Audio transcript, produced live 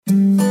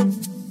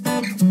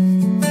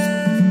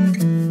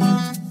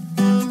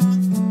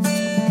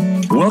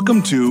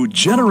Welcome to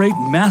Generate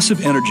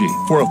Massive Energy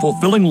for a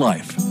Fulfilling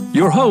Life.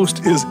 Your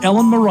host is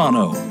Ellen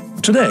Morano.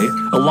 Today,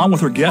 along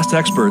with her guest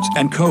experts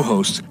and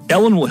co-hosts,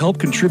 Ellen will help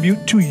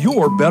contribute to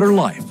your better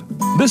life.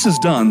 This is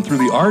done through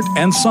the art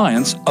and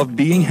science of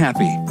being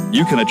happy.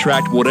 You can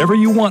attract whatever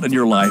you want in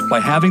your life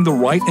by having the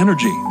right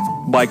energy.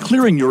 By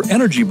clearing your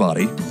energy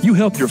body, you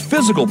help your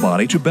physical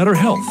body to better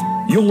health.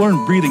 You'll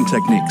learn breathing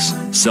techniques,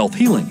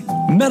 self-healing,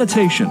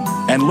 meditation,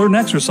 and learn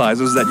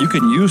exercises that you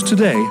can use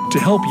today to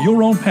help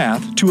your own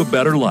path to a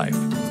better life.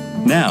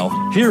 Now,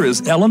 here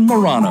is Ellen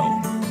Morano.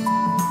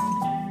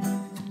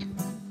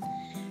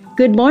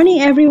 Good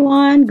morning,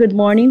 everyone. Good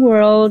morning,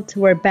 world.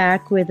 We're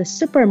back with the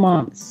Super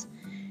Moms.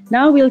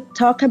 Now we'll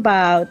talk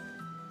about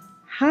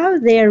how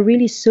they are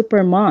really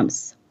super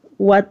moms,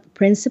 what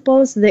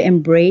principles they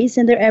embrace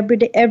in their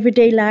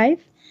everyday life,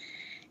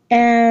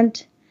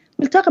 and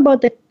we'll talk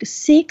about the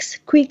 6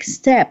 quick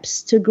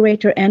steps to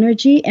greater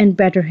energy and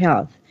better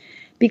health.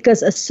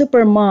 Because as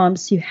super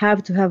moms, you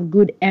have to have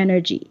good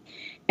energy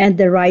and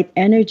the right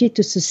energy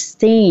to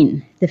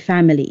sustain the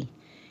family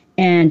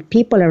and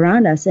people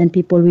around us and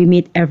people we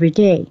meet every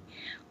day.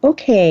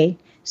 Okay,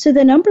 so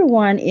the number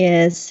 1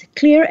 is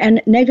clear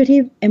and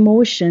negative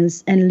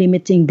emotions and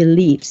limiting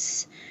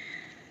beliefs.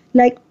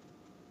 Like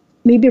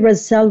maybe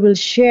Roselle will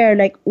share,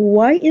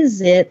 why is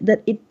it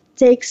that it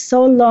takes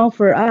so long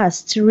for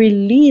us to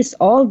release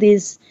all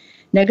these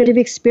negative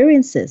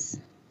experiences?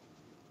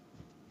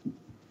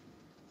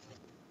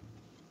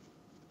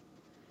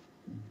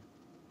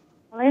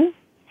 Ellen?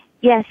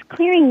 Yes,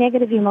 clearing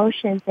negative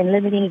emotions and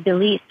limiting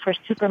beliefs for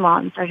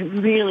supermoms are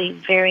really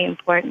very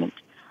important.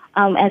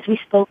 As we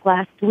spoke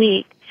last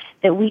week,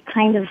 that we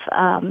kind of,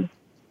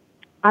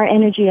 our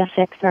energy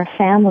affects our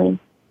family.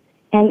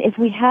 And if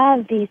we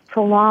have these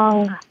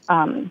prolonged,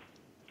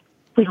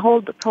 we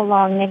hold the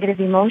prolonged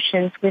negative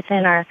emotions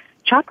within our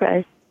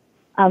chakras,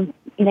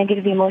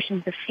 negative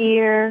emotions of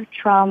fear,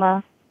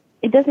 trauma,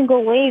 it doesn't go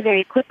away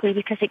very quickly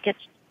because it gets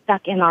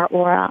stuck in our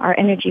aura, our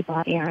energy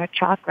body, our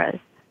chakras.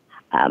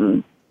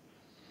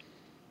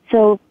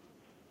 So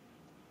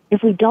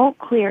if we don't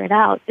clear it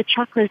out, the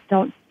chakras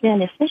don't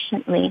spin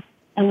efficiently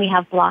and we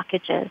have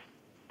blockages.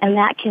 And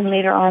that can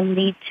later on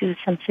lead to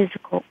some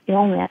physical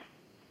illness.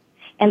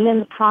 And then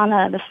the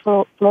prana, the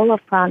flow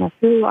of prana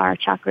through our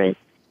chakras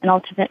and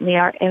ultimately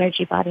our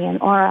energy body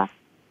and aura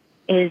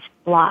is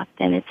blocked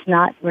and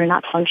we're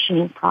not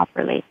functioning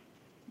properly.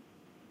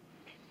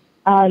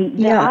 The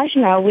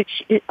ajna,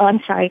 which is, I'm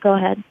sorry, go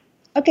ahead.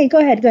 Okay, go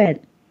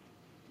ahead.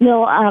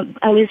 No,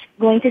 I was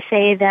going to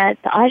say that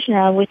the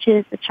ajna, which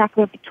is the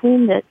chakra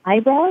between the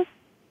eyebrows,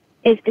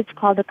 it's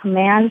called the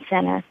command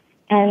center.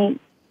 And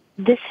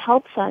this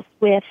helps us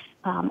with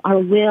our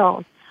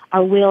will.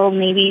 Our will,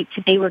 maybe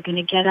today we're going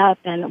to get up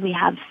and we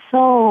have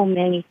so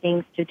many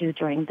things to do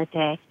during the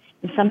day.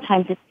 And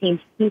sometimes it seems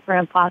super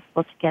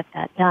impossible to get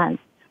that done.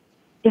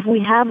 If we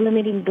have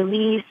limiting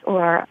beliefs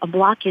or a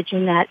blockage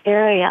in that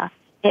area,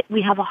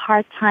 we have a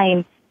hard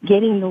time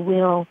getting the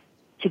will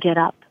to get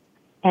up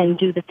and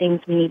do the things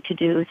we need to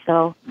do.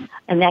 So,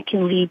 and that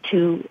can lead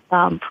to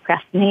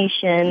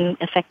procrastination,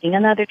 affecting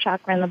another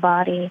chakra in the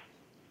body.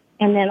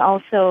 And then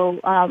also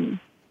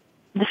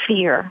the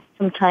fear.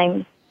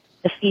 Sometimes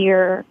the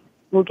fear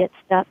will get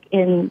stuck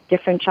in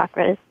different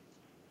chakras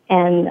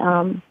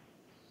and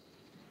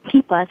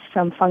keep us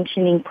from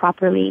functioning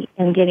properly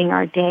and getting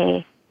our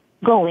day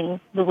going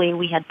the way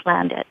we had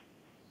planned it.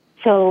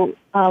 So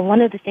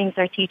one of the things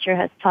our teacher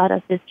has taught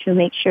us is to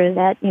make sure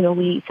that,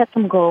 we set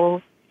some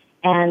goals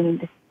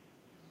and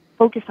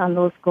focus on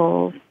those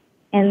goals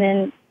and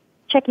then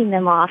checking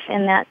them off.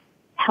 And that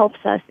helps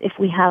us if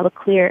we have a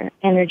clear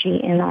energy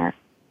in our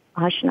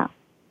ajna.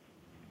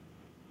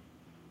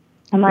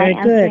 Am I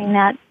answering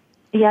that?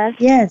 Yes?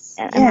 Yes.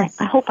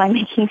 I hope I'm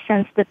making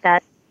sense with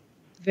that.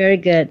 Very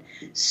good.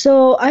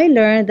 So I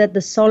learned that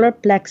the solar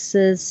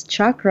plexus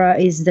chakra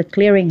is the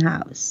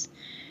clearinghouse.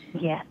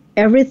 Yeah.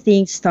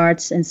 Everything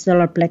starts in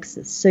solar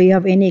plexus. So you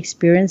have any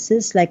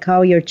experiences like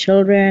how your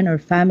children or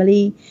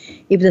family,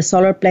 if the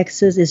solar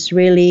plexus is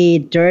really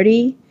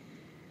dirty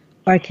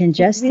or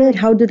congested,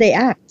 how do they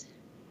act?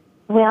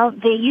 Well,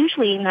 they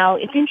usually,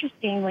 it's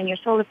interesting when your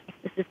solar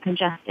plexus is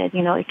congested,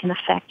 it can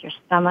affect your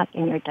stomach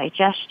and your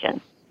digestion.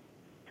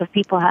 So if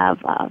people have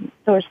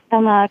sore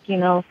stomach,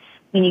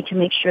 we need to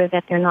make sure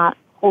that they're not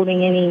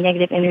holding any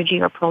negative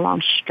energy or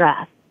prolonged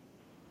stress.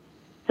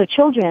 So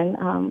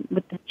children,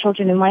 with the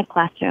children in my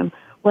classroom,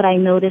 what I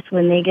notice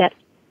when they get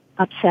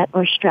upset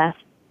or stressed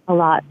a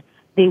lot,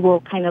 they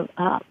will kind of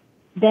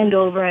bend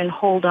over and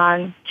hold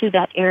on to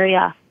that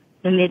area,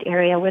 the mid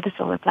area where the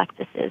solar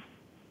plexus is.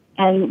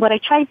 And what I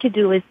tried to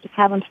do is just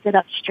have them sit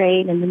up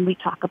straight, and then we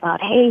talk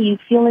about, hey, you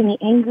feel any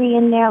angry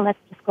in there? Let's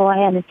just go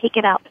ahead and take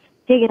it out,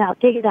 dig it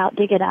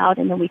out,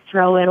 and then we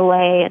throw it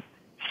away and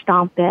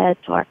stomp it,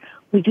 or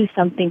we do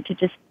something to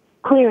just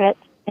clear it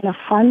in a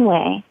fun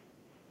way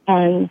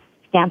and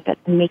stamp it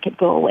and make it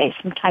go away.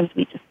 Sometimes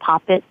we just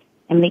pop it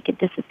and make it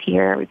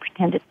disappear. We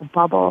pretend it's a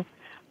bubble,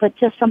 but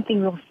just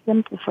something real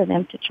simple for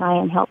them to try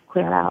and help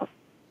clear out.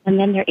 And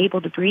then they're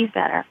able to breathe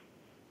better.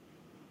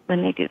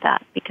 when they do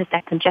that, because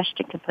that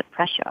congestion can put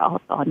pressure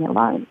also on your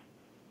lungs.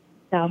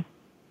 So,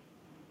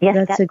 yes,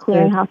 that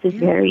clearinghouse is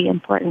very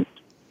important.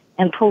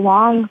 And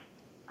prolonged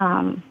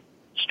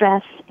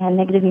stress and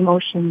negative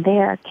emotion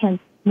there can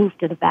move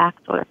to the back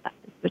solar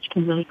plexus, which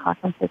can really cause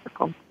some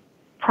physical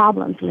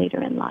problems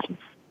later in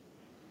life.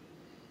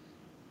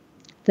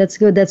 That's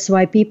good. That's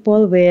why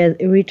people with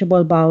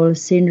irritable bowel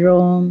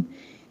syndrome,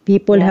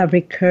 people have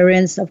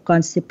recurrence of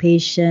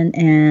constipation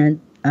and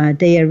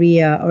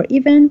diarrhea, or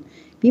even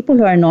people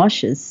who are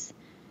nauseous,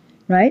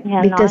 right?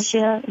 Yeah,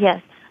 nausea,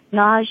 yes.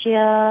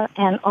 Nausea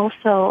and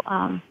also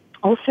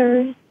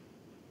ulcers.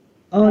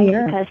 Oh, right?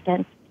 yeah. Because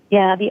then,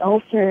 the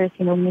ulcers,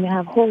 when you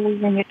have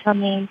holes in your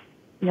tummy,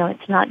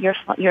 it's not your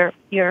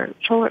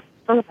solar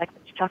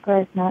plexus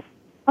chakra is not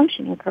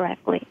functioning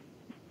correctly.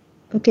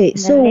 Okay,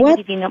 so what...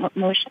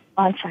 Emotion.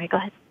 Oh, I'm sorry, go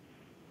ahead.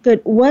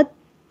 Good. What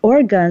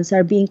organs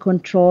are being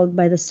controlled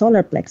by the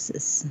solar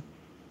plexus?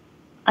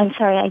 I'm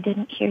sorry, I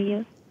didn't hear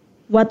you.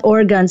 What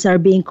organs are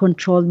being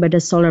controlled by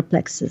the solar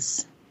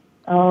plexus?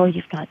 Oh,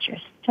 you've got your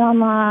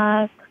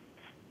stomach,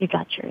 you've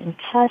got your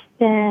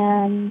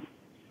intestines,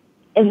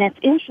 and that's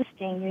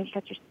interesting. You've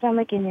got your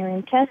stomach and your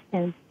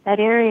intestines. That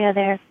area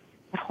there,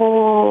 that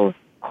whole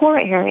core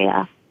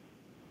area,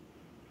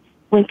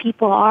 when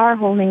people are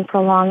holding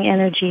prolonged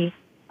energy,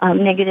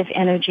 negative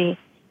energy,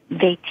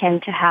 they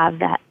tend to have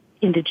that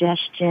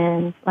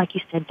indigestion, like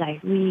you said,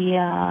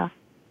 diarrhea,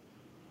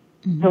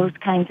 those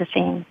kinds of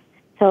things.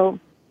 So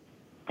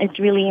it's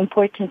really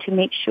important to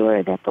make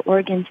sure that the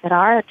organs that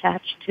are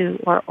attached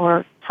to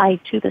or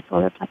tied to the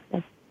solar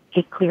plexus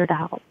get cleared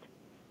out,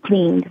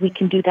 cleaned. We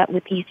can do that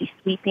with easy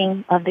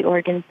sweeping of the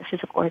organs, the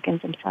physical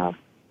organs themselves,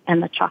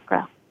 and the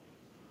chakra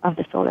of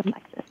the solar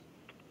plexus.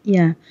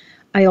 Yeah.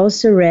 I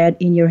also read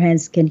in Your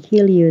Hands Can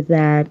Heal You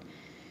that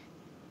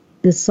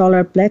the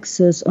solar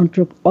plexus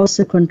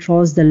also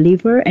controls the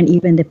liver and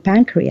even the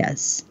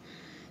pancreas.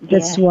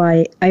 That's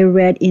why I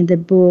read in the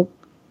book,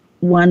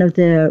 one of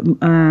the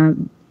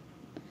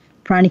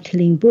pranic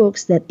healing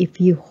books, that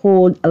if you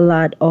hold a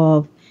lot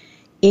of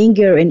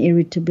anger and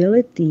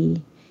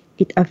irritability,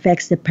 it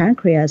affects the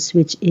pancreas,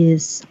 which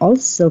is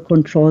also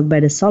controlled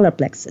by the solar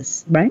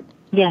plexus, right?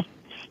 Yes,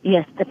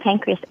 the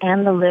pancreas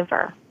and the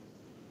liver.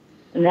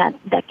 And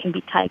that can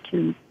be tied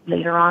to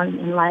later on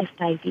in life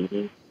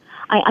diabetes.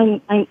 I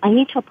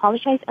need to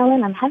apologize,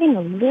 Ellen. I'm having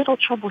a little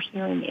trouble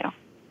hearing you.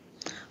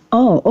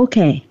 Oh,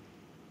 okay.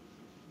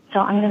 So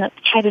I'm going to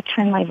try to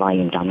turn my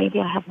volume down. Maybe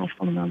I have my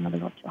phone on a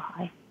little too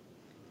high.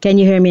 Can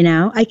you hear me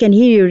now? I can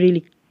hear you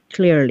really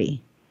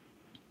clearly.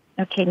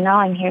 Okay, now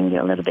I'm hearing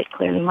you a little bit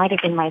clearly. Might have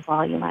been my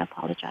volume. I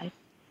apologize.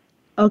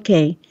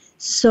 Okay,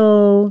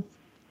 so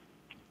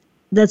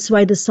that's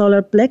why the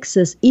solar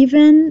plexus,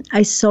 even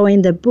I saw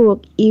in the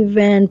book,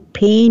 even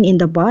pain in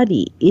the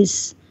body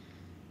is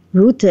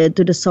rooted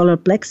to the solar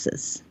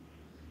plexus.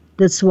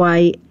 That's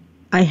why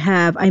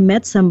I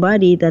met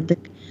somebody that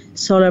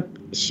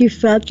she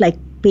felt like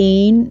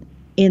pain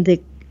in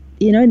the,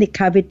 in the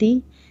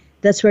cavity.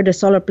 That's where the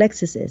solar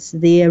plexus is,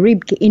 the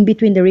in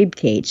between the rib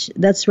cage.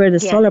 That's where the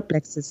solar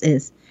plexus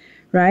is,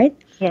 right?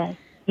 Yes.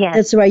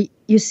 That's why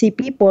you see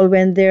people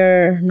when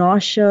they're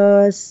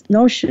nauseous,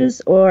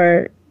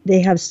 or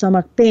they have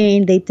stomach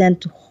pain, they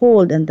tend to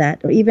hold on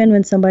that. Or even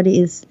when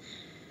somebody is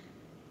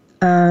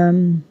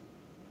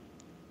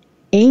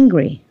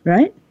angry,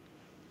 right?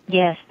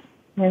 Yes,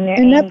 when they're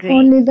angry. And not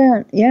only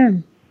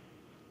that,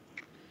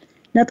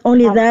 not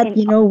only that,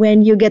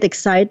 when you get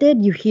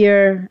excited, you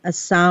hear a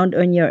sound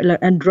on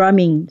a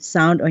drumming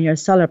sound on your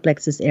solar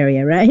plexus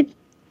area, right?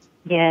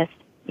 Yes.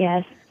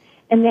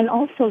 And then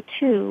also,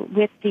 too,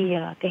 with they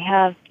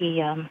have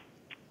the,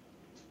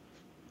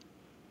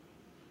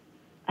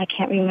 I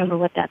can't remember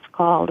what that's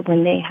called,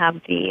 when they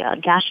have the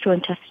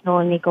gastrointestinal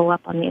and they go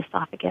up on the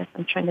esophagus.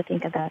 I'm trying to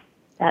think of that.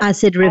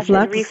 Acid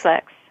reflux?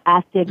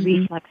 Acid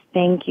reflux,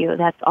 thank you.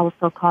 That's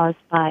also caused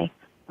by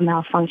a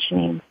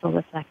malfunctioning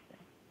solar plexus.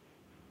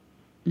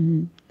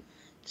 Mm-hmm.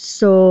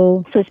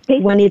 So it's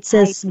when it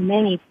says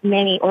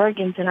many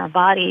organs in our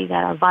body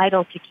that are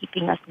vital to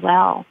keeping us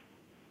well.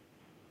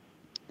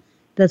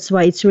 That's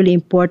why it's really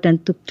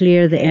important to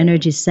clear the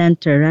energy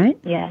center, right?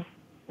 Yes,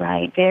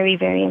 right. Very,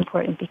 very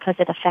important because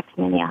it affects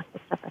many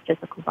aspects of our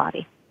physical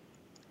body.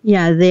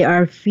 Yeah, they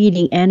are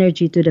feeding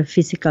energy to the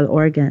physical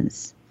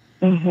organs.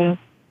 Mm-hmm.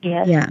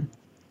 Yes. Yeah.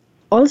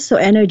 Also,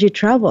 energy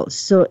travels.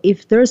 So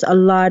if there's a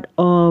lot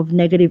of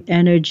negative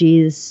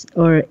energies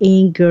or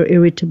anger,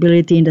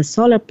 irritability in the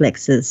solar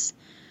plexus,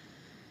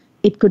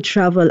 it could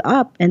travel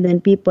up, and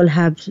then people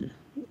have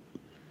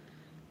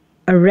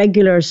a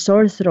regular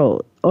sore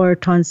throat or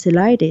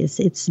tonsillitis.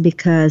 It's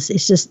because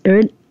it's just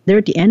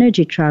dirty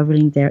energy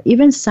traveling there.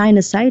 Even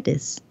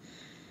sinusitis.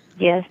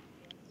 Yes.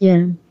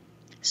 Yeah.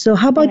 So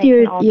how about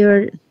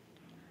your...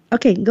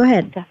 Okay, go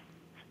ahead.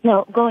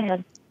 No, go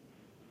ahead.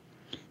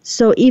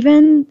 So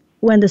even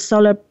when the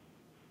solar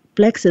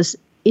plexus,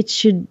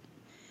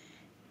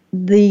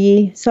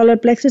 the solar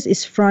plexus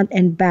is front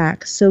and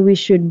back, so we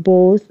should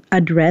both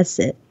address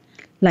it.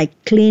 like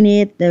clean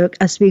it.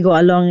 As we go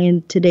along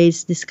in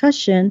today's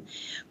discussion,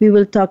 we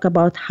will talk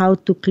about how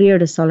to clear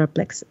the solar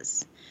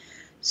plexus.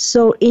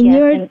 So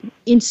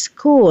in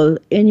school,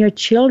 in your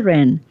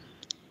children,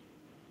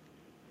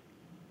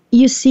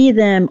 you see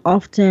them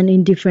often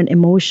in different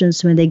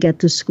emotions when they get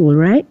to school,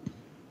 right?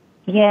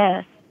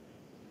 Yes.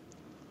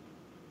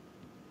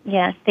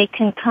 Yes, they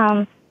can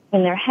come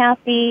when they're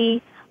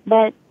happy,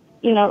 but,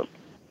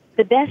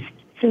 the best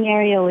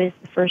scenario is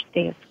the first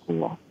day of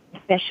school,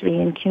 especially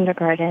in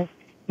kindergarten.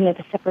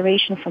 The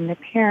separation from their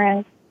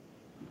parents.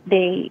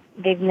 They've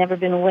never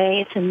been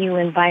away. It's a new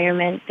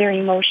environment. Their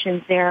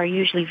emotions there are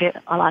usually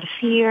a lot of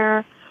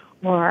fear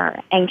or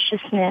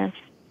anxiousness,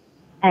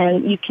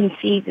 and you can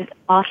see that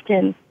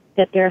often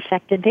that they're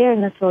affected there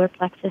in the solar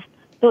plexus.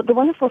 So the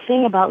wonderful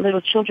thing about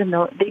little children,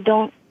 though, they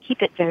don't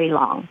keep it very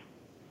long.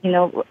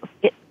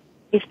 If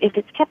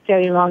it's kept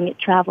very long, it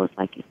travels,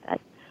 like you said.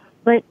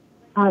 But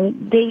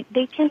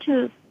they tend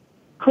to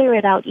clear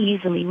it out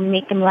easily. We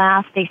make them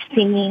laugh. They're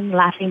singing.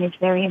 Laughing is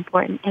very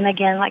important. And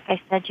again, like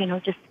I said,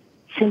 just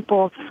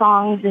simple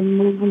songs and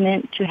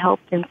movement to help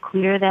them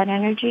clear that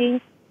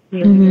energy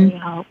really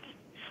helps.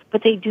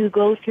 But they do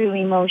go through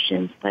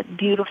emotions, but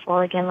beautiful.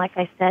 Again, like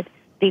I said,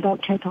 they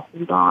don't tend to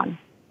hold on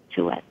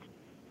to it.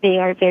 They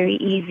are very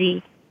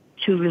easy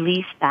to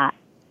release that.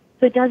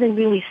 So it doesn't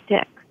really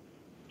stick.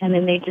 And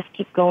then they just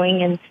keep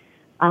going, and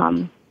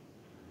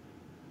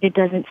it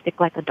doesn't stick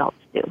like adults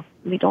do.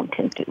 Adults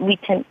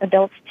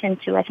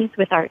tend to, I think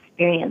with our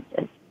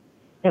experiences,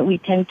 that we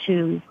tend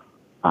to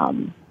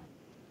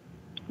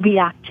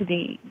react to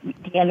the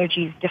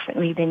energies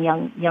differently than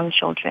young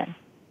children.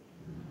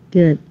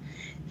 Good.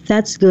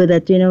 That's good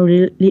that,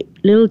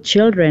 little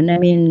children,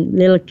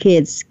 little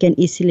kids can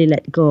easily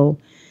let go.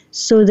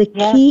 So the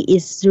key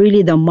is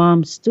really the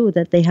moms too,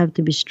 that they have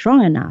to be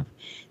strong enough.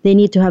 They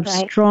need to have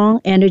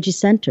strong energy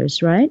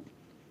centers, right?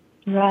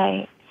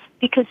 Right.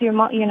 Because your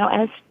mom,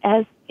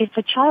 as if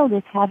a child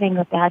is having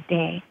a bad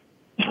day,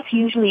 it's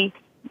usually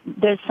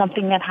there's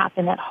something that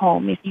happened at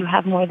home. If you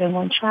have more than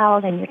one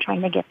child and you're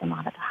trying to get them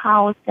out of the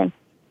house and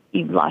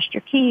you've lost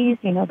your keys,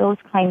 those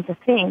kinds of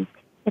things,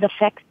 it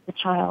affects the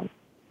child.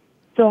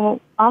 So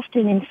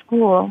often in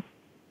school,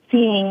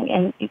 seeing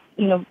and,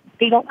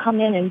 they don't come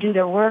in and do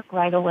their work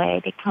right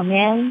away. They come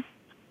in,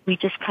 we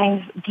just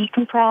kind of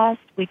decompress,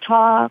 we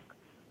talk,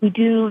 we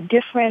do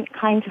different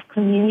kinds of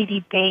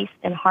community-based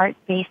and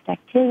heart-based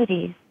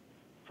activities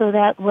so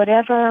that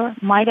whatever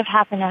might have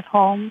happened at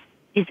home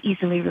is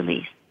easily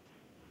released.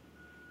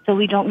 So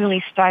we don't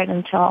really start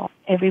until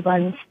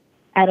everyone's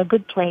at a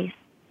good place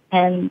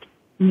and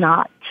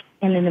not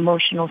in an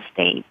emotional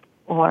state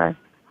or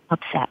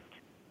upset.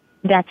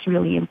 That's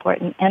really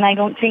important. And I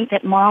don't think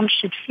that moms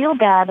should feel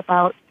bad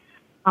about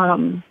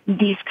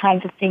these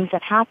kinds of things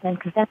that happen,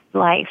 because that's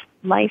life.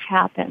 Life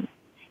happens.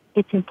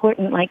 It's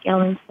important, like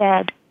Ellen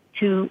said,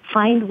 to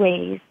find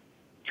ways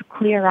to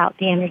clear out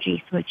the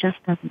energy so it just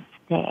doesn't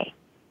stay.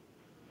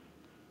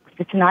 If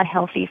it's not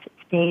healthy, if it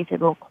stays,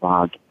 it will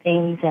clog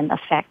things and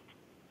affect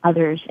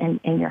others and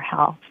your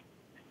health.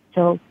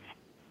 So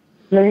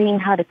learning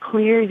how to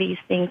clear these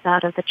things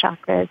out of the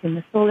chakras and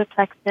the solar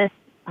plexus,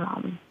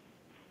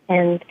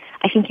 and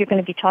I think you're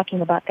going to be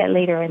talking about that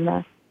later in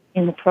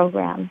the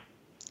program.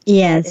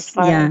 Yes,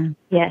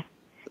 yes.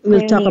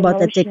 We'll talk about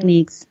the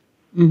techniques.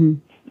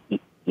 Mm-hmm.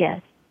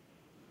 Yes.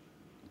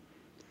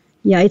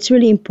 Yeah, it's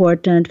really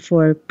important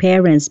for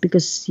parents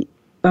because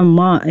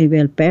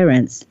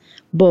parents,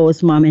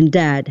 both mom and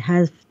dad,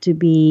 have to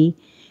be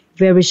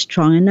very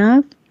strong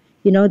enough.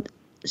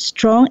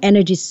 Strong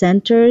energy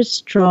centers,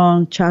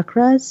 strong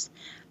chakras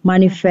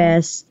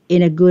manifest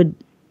in a good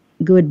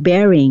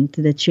bearing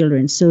to the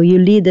children. So you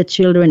lead the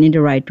children in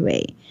the right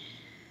way.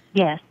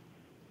 Yes.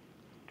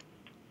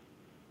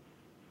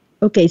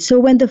 Okay, so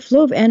when the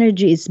flow of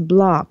energy is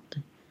blocked,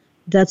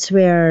 that's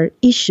where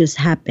issues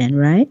happen,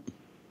 right?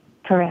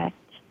 Correct.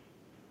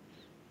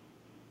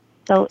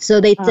 So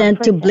they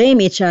tend to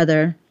blame each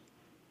other.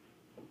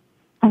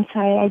 I'm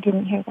sorry, I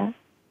didn't hear that.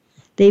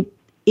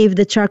 If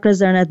the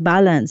chakras are not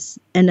balanced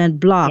and not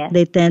blocked,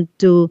 they tend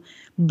to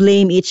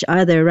blame each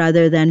other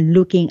rather than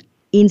looking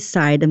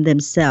inside of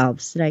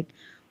themselves, like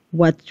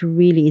what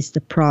really is the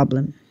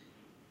problem.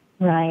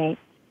 Right.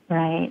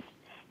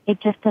 It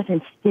just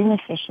doesn't spin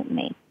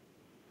efficiently.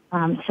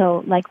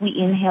 So like we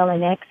inhale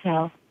and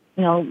exhale,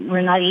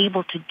 we're not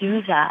able to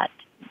do that.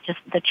 Just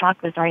the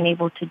chakras aren't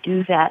able to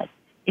do that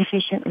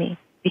efficiently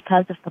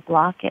because of the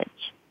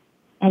blockage.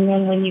 And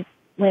then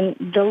when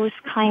those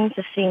kinds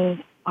of things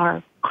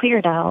are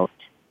cleared out,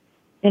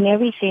 then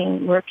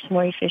everything works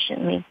more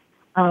efficiently.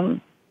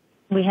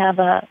 We have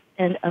a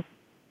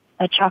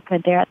chakra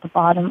there at the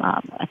bottom,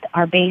 at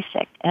our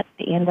basic, at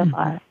the end of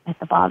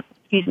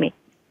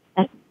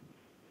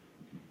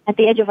at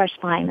the edge of our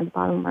spine, at the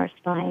bottom of our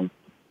spine.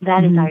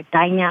 That is our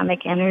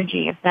dynamic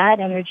energy. If that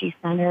energy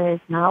center is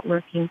not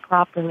working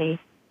properly,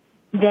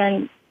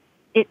 then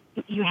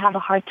you have a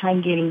hard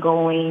time getting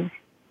going.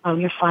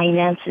 Your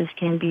finances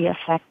can be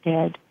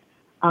affected.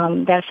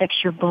 That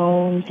affects your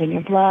bones and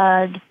your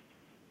blood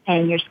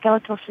and your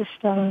skeletal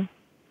system.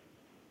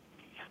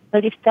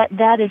 But if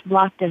that is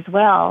blocked as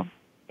well,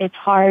 it's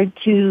hard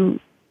to,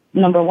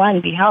 number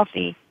one, be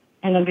healthy,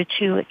 and number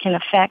two, it can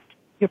affect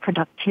your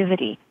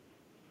productivity.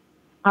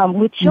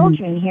 With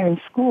children here in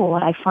school,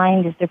 what I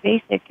find is their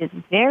basic is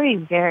very,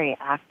 very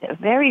active.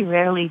 Very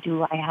rarely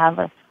do I have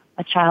a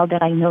child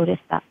that I notice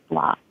that's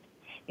blocked.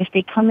 If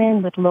they come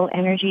in with low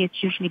energy,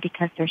 it's usually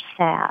because they're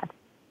sad,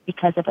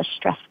 because of a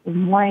stressful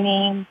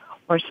morning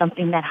or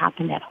something that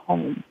happened at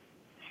home.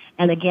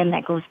 And again,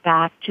 that goes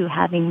back to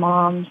having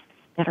moms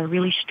that are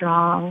really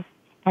strong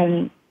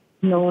and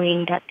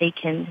knowing that they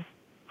can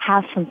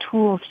have some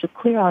tools to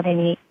clear out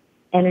any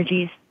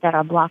energies that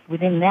are blocked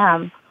within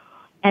them,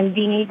 and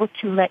being able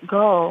to let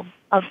go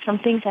of some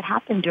things that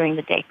happen during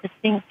the day, because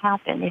things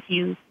happen. If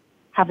you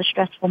have a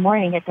stressful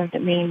morning, it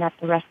doesn't mean that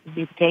the rest of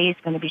the day is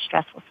going to be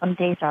stressful. Some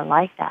days are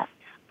like that.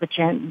 But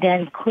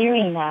then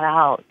clearing that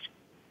out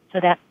so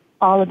that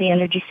all of the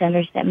energy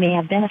centers that may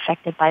have been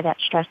affected by that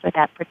stress or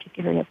that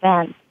particular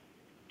event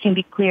can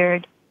be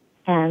cleared,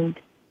 and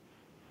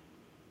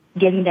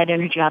getting that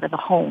energy out of the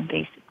home,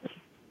 basically.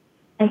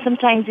 And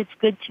sometimes it's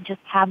good to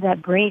just have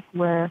that break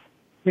where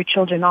your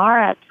children are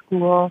at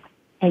school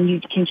and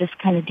you can just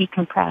kind of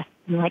decompress.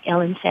 And like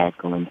Ellen said,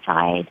 go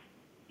inside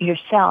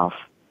yourself,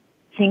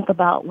 think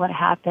about what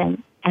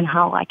happened and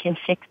how I can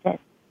fix it.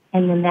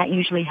 And then that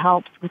usually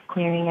helps with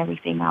clearing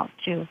everything out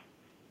too.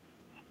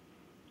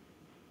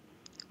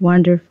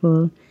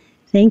 Wonderful.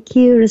 Thank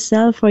you,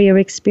 Roselle, for your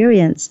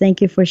experience.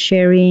 Thank you for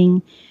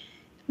sharing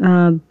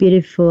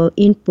beautiful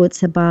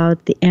inputs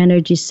about the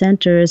energy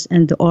centers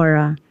and the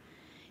aura.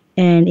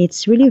 And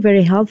it's really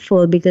very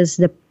helpful because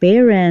the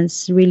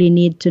parents really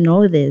need to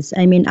know this.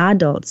 I mean,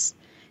 adults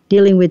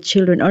dealing with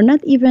children, or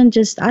not even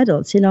just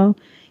adults,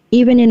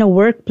 even in a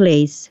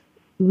workplace,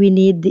 we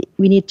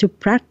need to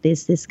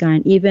practice this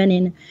kind.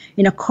 Even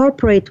in a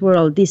corporate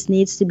world, this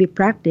needs to be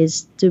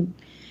practiced to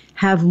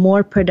have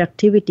more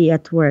productivity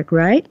at work,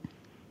 right?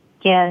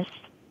 Yes.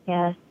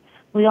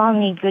 We all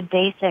need good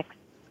basics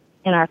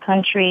in our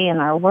country, in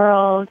our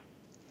world,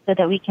 so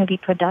that we can be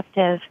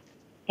productive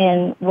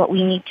in what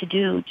we need to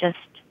do, just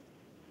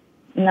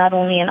not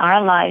only in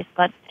our lives,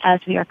 but as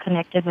we are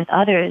connected with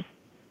others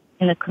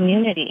in the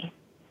community.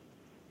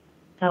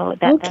 So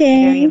that's a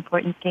very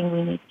important thing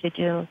we need to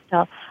do.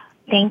 So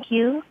thank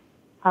you.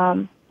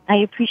 I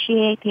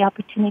appreciate the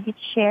opportunity to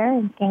share,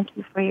 and thank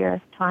you for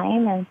your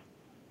time, and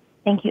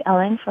thank you,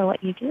 Ellen, for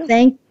what you do.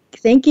 Thank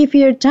you for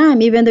your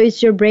time. Even though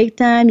it's your break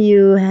time,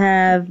 you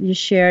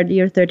shared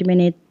your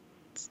 30-minute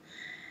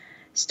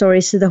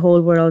stories to the whole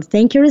world.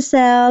 Thank you,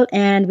 Roselle,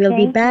 and we'll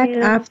be back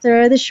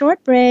after the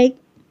short break.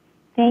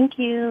 Thank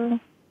you.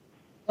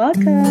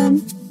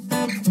 Welcome.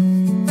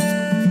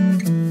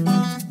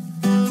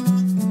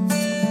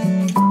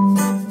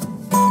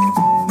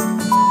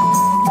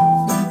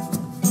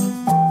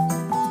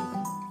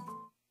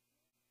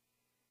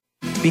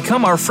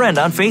 Become our friend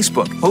on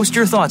Facebook. Post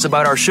your thoughts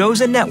about our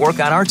shows and network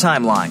on our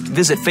timeline.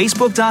 Visit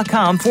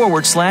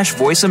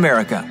facebook.com/Voice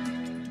America.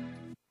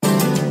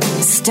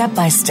 Step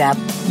by step,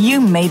 you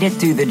made it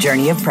through the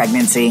journey of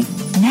pregnancy.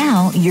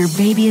 Now your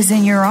baby is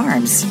in your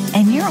arms,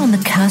 and you're on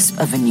the cusp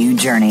of a new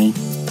journey.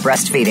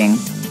 Breastfeeding.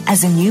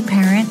 As a new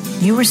parent,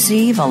 you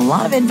receive a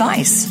lot of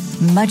advice,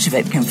 much of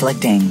it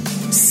conflicting,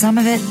 some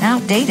of it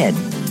outdated.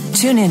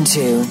 Tune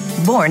into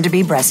Born to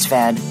be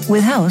Breastfed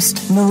with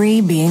host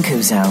Marie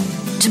Biancuzzo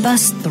to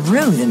bust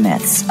through the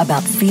myths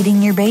about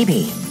feeding your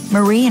baby.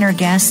 Marie and her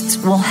guests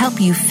will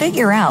help you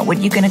figure out what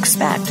you can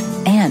expect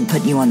and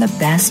put you on the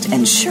best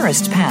and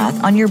surest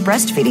path on your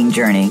breastfeeding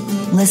journey.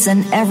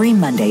 Listen every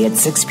Monday at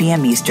 6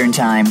 p.m. Eastern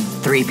Time,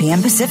 3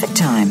 p.m. Pacific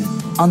Time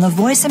on the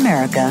Voice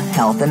America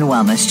Health and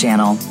Wellness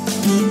Channel.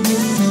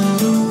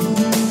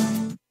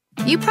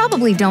 You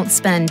probably don't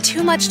spend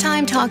too much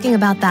time talking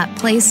about that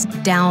place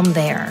down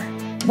there.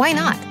 Why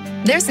not?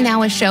 There's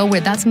now a show where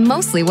that's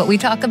mostly what we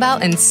talk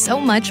about and so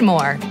much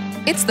more.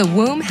 It's the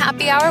Womb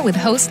Happy Hour with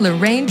host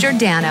Lorraine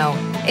Giordano.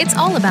 It's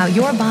all about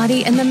your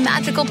body and the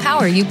magical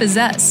power you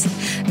possess.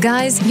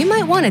 Guys, you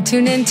might want to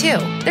tune in too.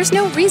 There's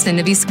no reason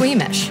to be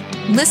squeamish.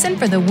 Listen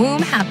for the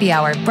Womb Happy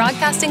Hour,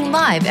 broadcasting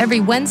live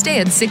every Wednesday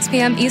at 6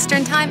 p.m.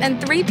 Eastern Time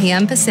and 3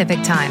 p.m.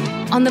 Pacific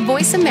Time on the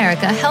Voice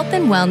America Health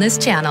and Wellness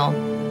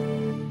Channel.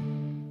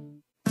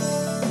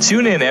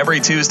 Tune in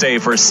every Tuesday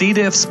for C.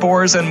 diff,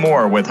 spores, and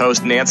more with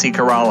host Nancy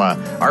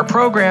Kerala. Our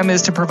program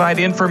is to provide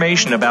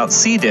information about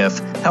C.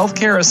 diff,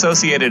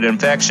 healthcare-associated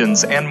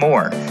infections, and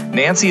more.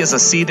 Nancy is a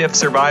C. diff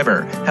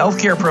survivor,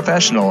 healthcare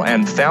professional,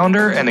 and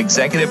founder and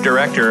executive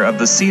director of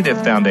the C.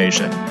 diff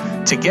Foundation.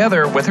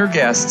 Together with her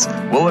guests,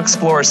 we'll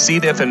explore C.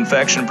 diff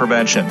infection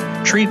prevention,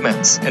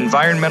 treatments,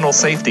 environmental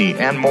safety,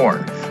 and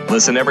more.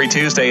 Listen every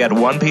Tuesday at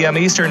 1 p.m.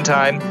 Eastern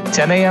Time,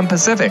 10 a.m.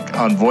 Pacific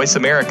on Voice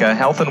America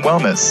Health and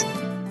Wellness.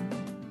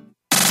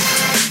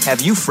 Have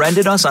you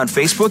friended us on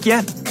Facebook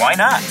yet? Why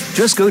not?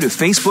 Just go to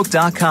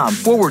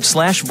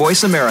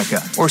facebook.com/Voice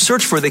America or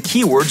search for the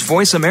keywords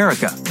Voice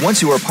America.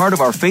 Once you are part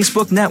of our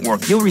Facebook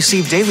network, you'll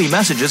receive daily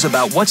messages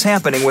about what's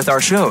happening with our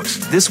shows,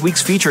 this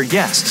week's featured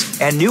guests,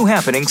 and new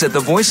happenings at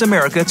the Voice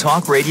America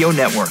Talk Radio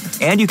Network.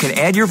 And you can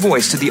add your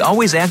voice to the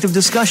always active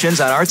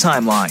discussions on our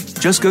timeline.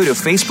 Just go to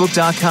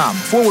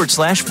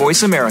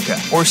facebook.com/Voice America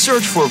or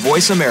search for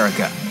Voice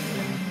America.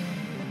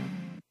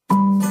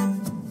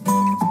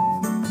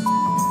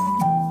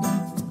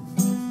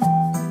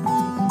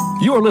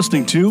 You are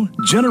listening to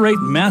Generate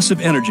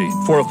Massive Energy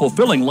for a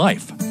Fulfilling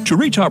Life. To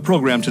reach our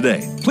program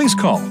today, please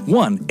call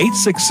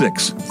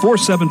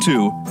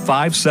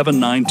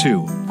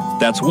 1-866-472-5792.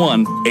 That's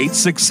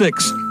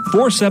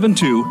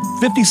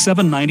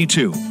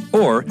 1-866-472-5792.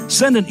 Or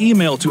send an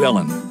email to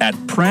Ellen at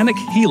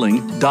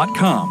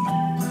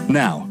pranichealing.com.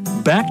 Now,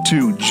 back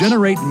to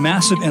Generate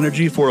Massive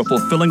Energy for a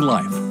Fulfilling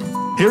Life.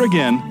 Here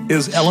again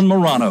is Ellen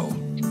Marano.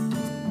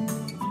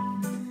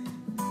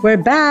 We're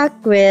back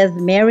with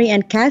Mary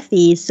and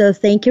Kathy. So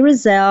thank you,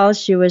 Roselle.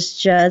 She was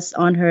just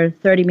on her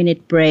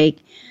 30-minute break,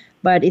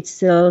 but it's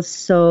still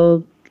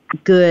so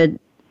good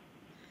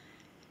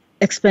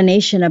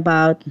explanation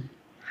about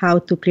how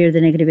to clear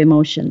the negative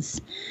emotions.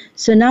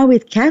 So now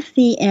with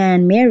Kathy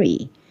and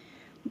Mary.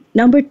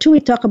 Number 2, we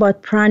talk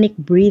about pranic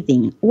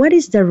breathing. What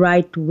is the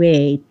right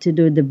way to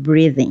do the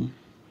breathing?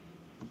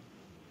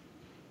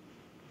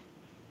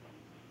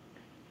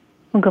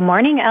 Well, good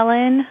morning,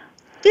 Ellen.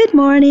 Good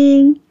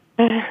morning.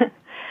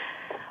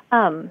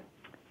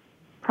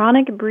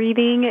 Pranic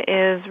breathing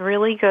is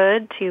really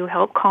good to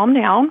help calm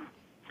down.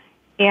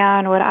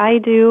 And what I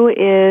do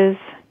is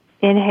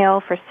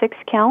inhale for 6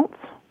 counts,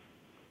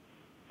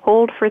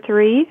 hold for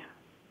 3,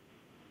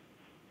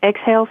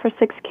 exhale for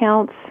 6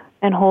 counts,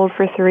 and hold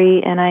for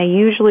 3. And I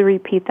usually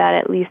repeat that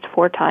at least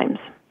 4 times.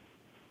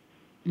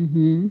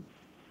 Mm-hmm.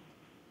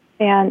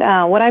 And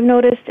what I've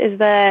noticed is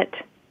that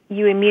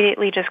you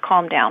immediately just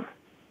calm down.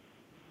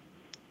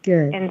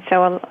 Good. And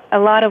so a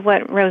lot of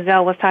what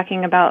Roselle was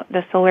talking about,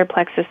 the solar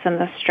plexus and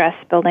the stress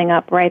building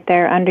up right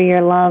there under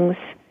your lungs,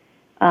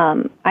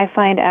 I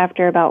find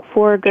after about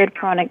 4 good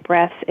pranic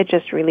breaths, it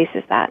just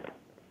releases that.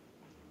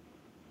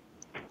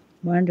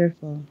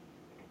 Wonderful.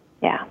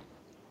 Yeah.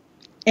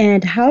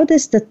 And how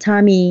does the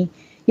tummy,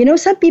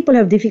 some people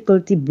have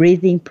difficulty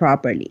breathing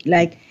properly.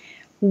 Like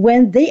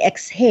when they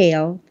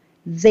exhale,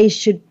 they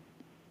should,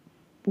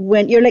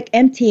 when you're like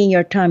emptying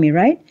your tummy,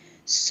 right?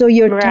 So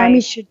your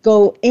tummy should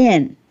go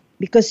in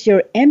because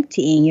you're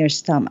emptying your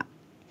stomach.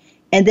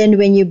 And then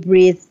when you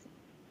breathe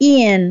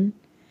in,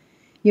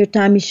 your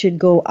tummy should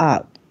go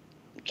out.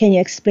 Can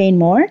you explain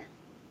more?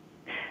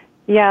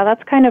 Yeah,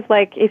 that's kind of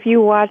like if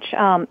you watch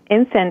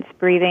infants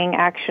breathing,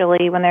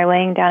 actually, when they're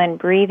laying down and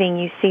breathing,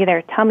 you see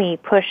their tummy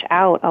push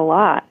out a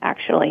lot,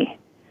 actually.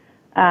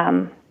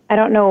 I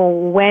don't know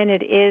when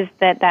it is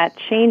that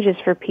changes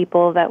for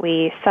people, that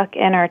we suck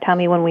in our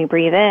tummy when we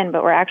breathe in,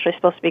 but we're actually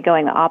supposed to be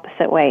going the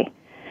opposite way.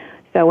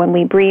 So when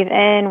we breathe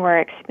in, we're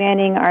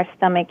expanding our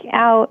stomach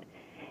out,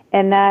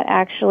 and that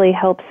actually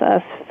helps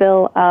us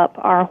fill up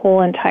our whole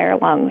entire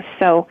lungs.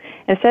 So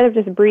instead of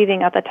just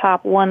breathing at the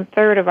top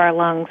 1/3 of our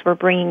lungs, we're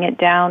bringing it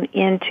down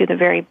into the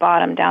very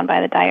bottom, down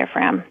by the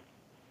diaphragm.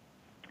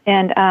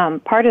 And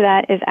part of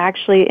that is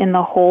actually in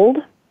the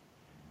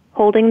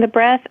holding the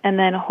breath, and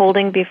then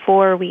holding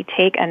before we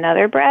take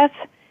another breath.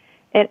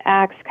 It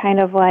acts kind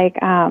of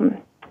like, I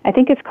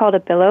think it's called a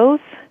billows,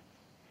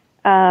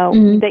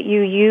 that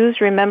you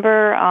use.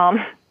 Remember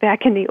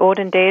back in the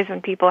olden days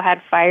when people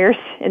had fires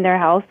in their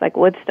house, like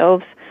wood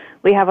stoves?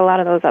 We have a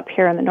lot of those up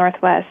here in the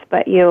Northwest,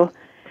 but you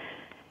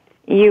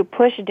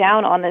push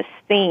down on this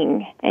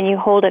thing and you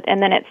hold it,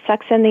 and then it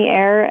sucks in the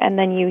air, and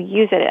then you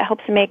use it. It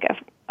helps make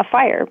a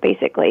fire,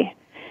 basically.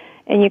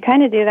 And you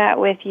kind of do that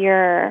with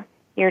your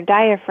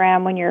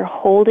diaphragm when you're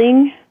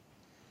holding,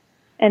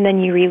 and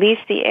then you release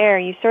the air.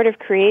 You sort of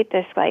create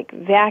this like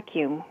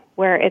vacuum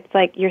where it's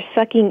like you're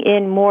sucking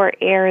in more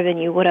air than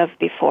you would have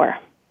before.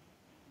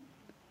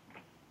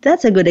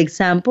 That's a good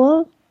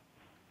example.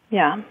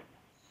 Yeah.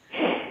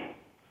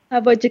 How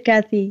about you,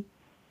 Kathy?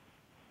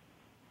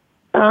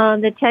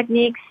 The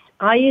techniques,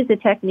 I use the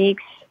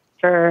techniques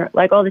for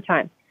like all the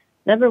time.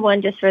 Number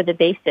 1, just for the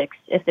basics.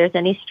 If there's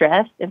any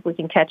stress, if we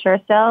can catch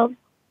ourselves.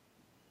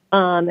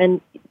 And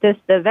this,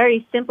 the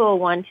very simple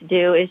one to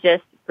do is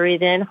just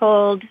breathe in,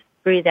 hold,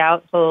 breathe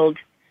out, hold.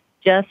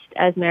 Just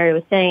as Mary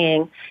was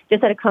saying,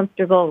 just at a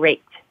comfortable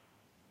rate.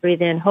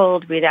 Breathe in,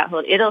 hold, breathe out,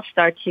 hold. It'll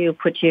start to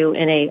put you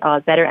in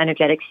a better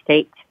energetic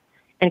state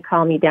and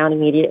calm you down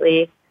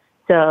immediately.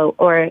 So,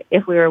 or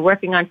if we were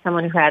working on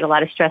someone who had a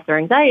lot of stress or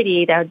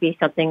anxiety, that would be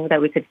something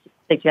that we could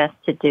suggest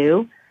to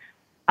do.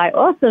 I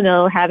also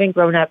know, having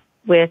grown up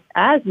with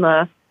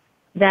asthma,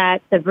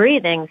 that the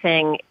breathing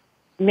thing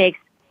makes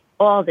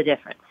all the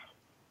difference.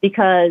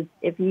 Because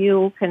if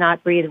you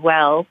cannot breathe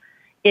well,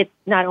 it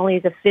not only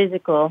is a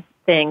physical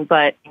thing,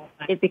 but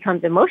it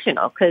becomes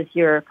emotional because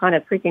you're kind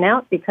of freaking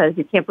out because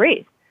you can't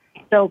breathe.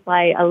 So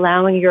by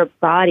allowing your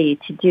body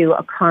to do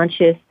a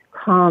conscious,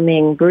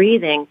 calming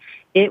breathing,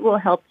 it will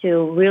help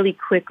to really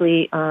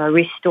quickly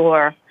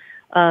restore,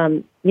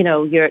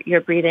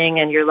 your breathing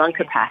and your lung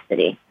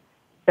capacity.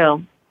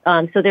 So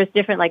there's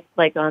different,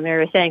 like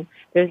Mary was saying,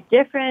 there's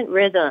different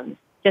rhythms.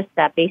 Just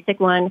that basic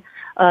one,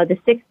 the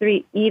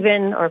 6-3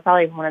 even, or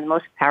probably one of the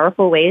most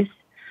powerful ways.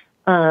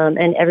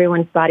 And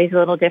everyone's body's a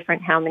little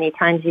different. How many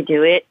times you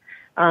do it.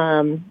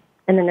 And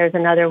then there's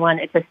another one.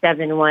 It's a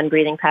 7-1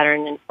 breathing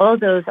pattern, and all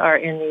those are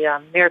in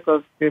the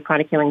Miracles Through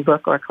Chronic Healing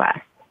book or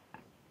class.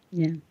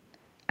 Yeah.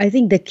 I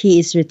think the key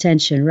is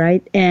retention,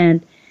 right?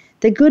 And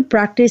the good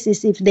practice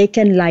is if they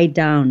can lie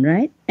down,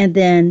 right? And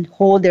then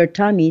hold their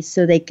tummy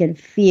so they can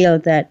feel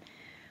that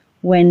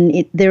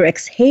when they're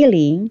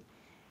exhaling,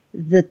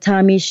 the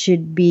tummy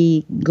should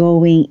be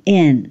going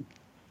in.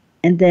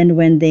 And then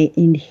when they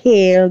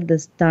inhale,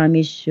 the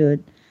tummy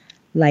should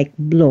like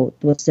bloat.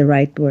 What's the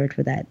right word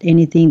for that?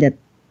 Anything that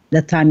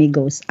the tummy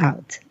goes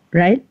out,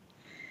 right?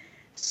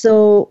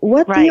 So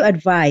what do you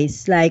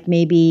advise? Like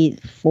maybe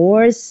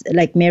 4,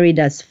 like Mary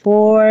does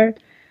 4,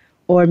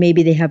 or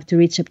maybe they have to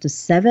reach up to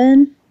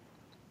 7?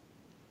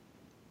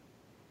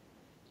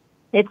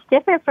 It's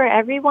different for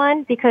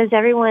everyone because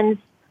everyone's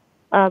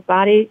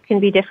body can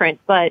be different.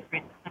 But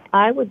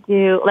I would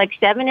do, like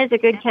 7 is a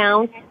good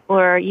count,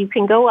 or you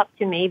can go up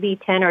to maybe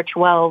 10 or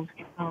 12.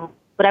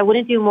 But I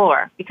wouldn't do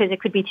more because it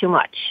could be too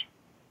much.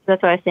 So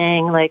that's why I was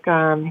saying, like,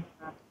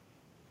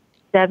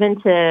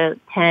 7 to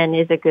 10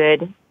 is a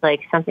good,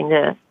 like, something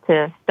to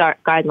start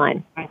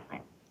guideline.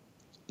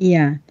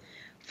 Yeah.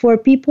 For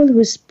people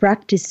who's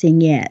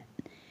practicing it,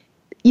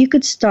 you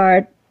could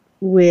start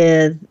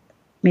with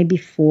maybe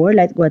 4,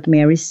 like what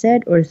Mary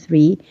said, or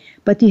 3,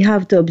 but you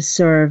have to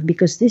observe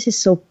because this is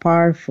so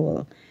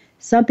powerful.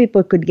 Some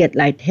people could get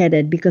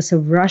lightheaded because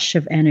of rush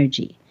of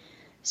energy.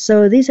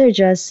 So these are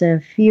just a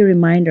few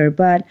reminders,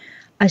 but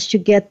as you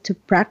get to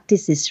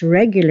practice this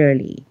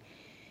regularly,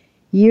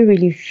 you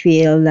really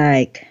feel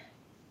like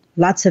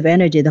lots of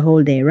energy the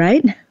whole day,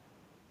 right?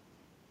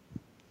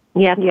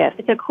 Yeah, yes.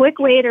 It's a quick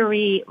way to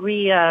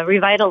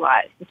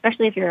revitalize,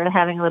 especially if you're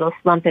having a little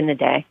slump in the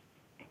day.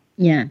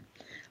 Yeah.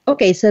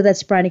 Okay, so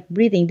that's pranic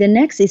breathing. The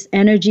next is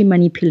energy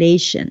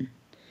manipulation.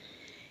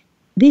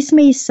 This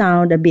may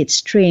sound a bit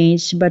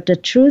strange, but the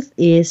truth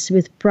is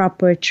with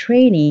proper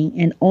training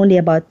and only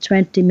about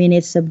 20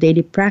 minutes of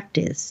daily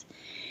practice,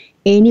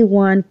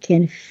 anyone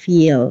can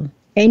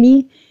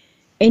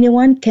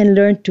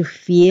learn to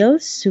feel,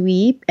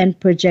 sweep, and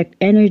project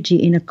energy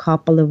in a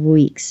couple of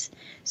weeks.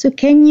 So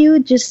can you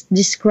just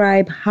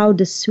describe how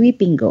the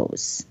sweeping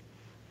goes?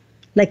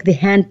 Like the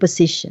hand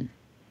position.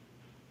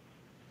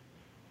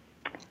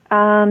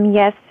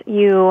 Yes,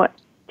 you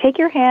take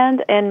your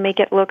hand and make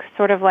it look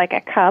sort of like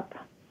a cup.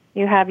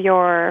 You have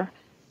your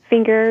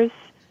fingers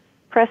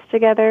pressed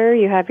together.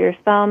 You have your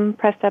thumb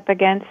pressed up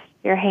against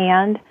your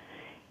hand.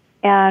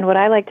 And what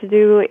I like to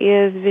do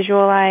is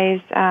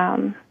visualize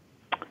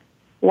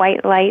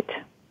white light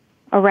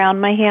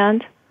around my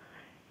hand.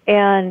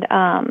 And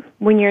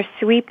when you're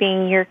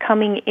sweeping, you're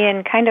coming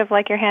in kind of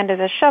like your hand is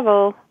a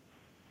shovel,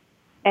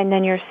 and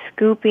then you're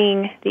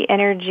scooping the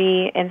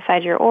energy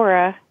inside your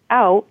aura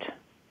out,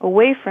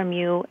 away from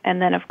you,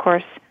 and then, of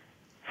course,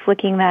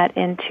 flicking that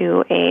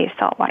into a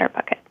saltwater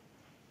bucket.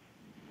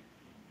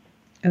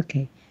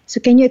 Okay. So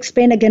can you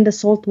explain again the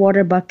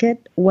saltwater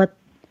bucket? What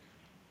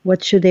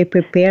should they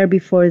prepare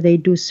before they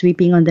do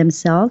sweeping on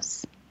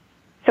themselves?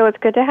 So it's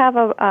good to have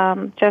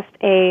just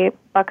a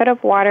bucket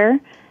of water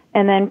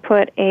and then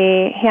put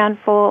a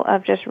handful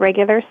of just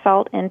regular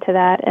salt into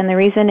that. And the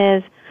reason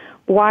is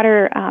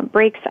water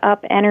breaks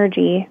up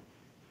energy,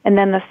 and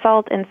then the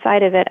salt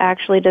inside of it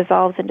actually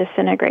dissolves and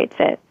disintegrates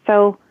it.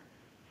 So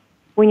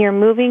when you're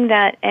moving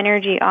that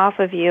energy off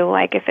of you,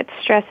 like if it's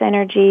stress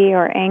energy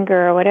or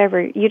anger or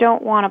whatever, you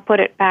don't want to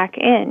put it back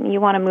in. You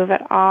want to move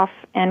it off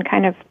and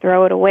kind of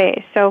throw it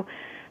away. So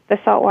the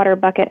saltwater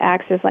bucket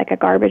acts as like a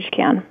garbage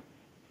can.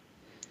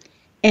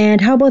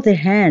 And how about their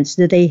hands?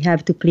 Do they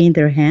have to clean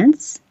their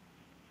hands?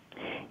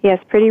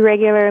 Yes, pretty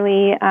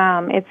regularly.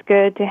 It's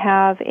good to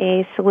have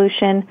a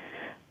solution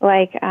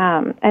like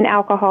an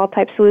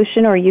alcohol-type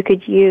solution, or you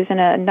could use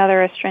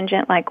another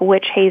astringent like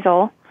witch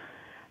hazel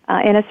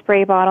in a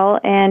spray bottle,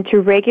 and to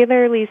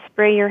regularly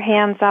spray your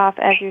hands off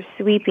as you're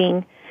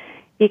sweeping,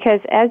 because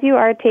as you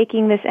are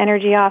taking this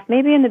energy off,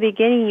 maybe in the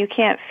beginning you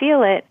can't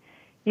feel it,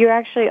 you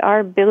actually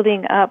are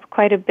building up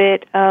quite a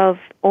bit of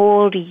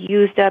old,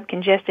 used up,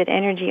 congested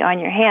energy on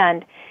your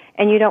hand,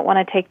 and you don't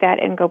want to take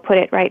that and go put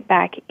it right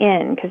back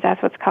in, because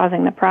that's what's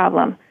causing the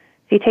problem.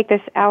 So you take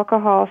this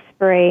alcohol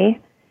spray,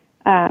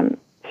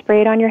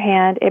 spray it on your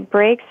hand, it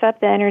breaks up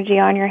the energy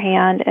on your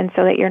hand, and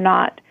so that you're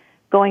not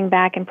going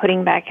back and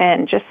putting back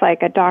in, just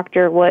like a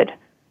doctor would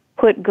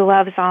put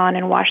gloves on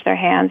and wash their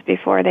hands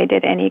before they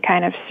did any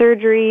kind of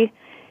surgery.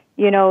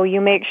 You know,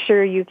 you make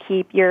sure you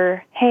keep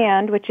your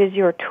hand, which is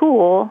your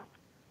tool,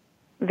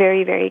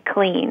 very, very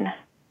clean.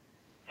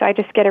 So I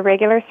just get a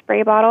regular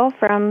spray bottle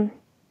from,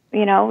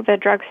 the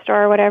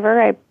drugstore or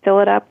whatever. I fill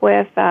it up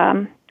with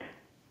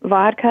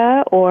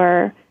vodka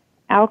or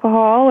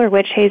alcohol or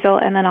witch hazel,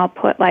 and then I'll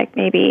put like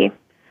maybe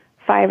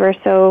 5 or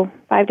so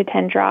 5 to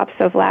 10 drops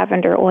of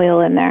lavender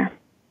oil in there.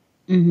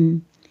 Mm-hmm.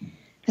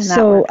 And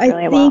So I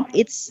really think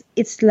well.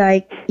 it's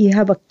like you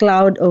have a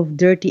cloud of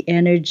dirty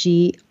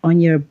energy on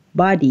your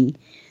body.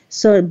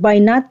 So by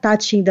not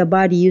touching the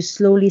body, you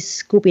slowly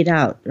scoop it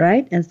out,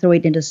 right, and throw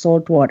it into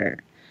salt water.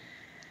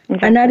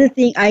 Exactly. Another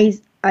thing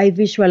I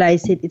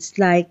visualize it. It's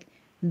like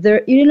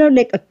there,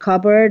 like a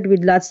cupboard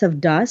with lots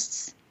of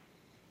dusts.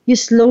 You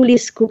slowly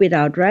scoop it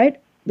out, right?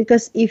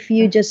 Because if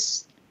you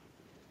just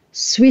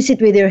squeeze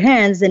it with your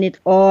hands, then it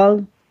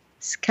all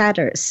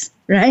scatters,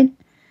 right?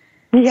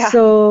 Yeah.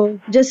 So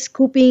just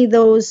scooping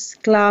those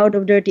cloud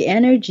of dirty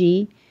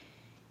energy,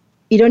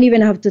 you don't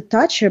even have to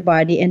touch your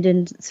body and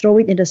then throw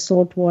it in the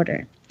salt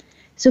water.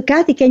 So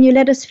Kathy, can you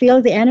let us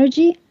feel the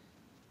energy?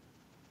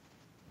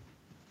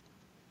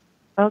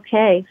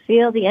 Okay,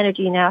 feel the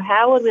energy. Now,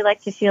 how would we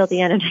like to feel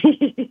the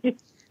energy?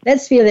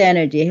 Let's feel the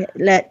energy.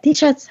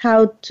 Teach us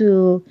how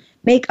to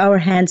make our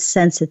hands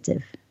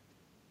sensitive.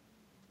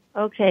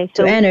 Okay, to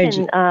so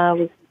energy. We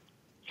can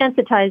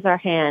sensitize our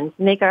hands,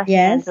 make our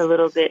hands a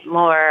little bit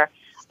more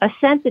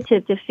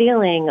sensitive to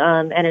feeling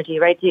energy,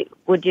 right?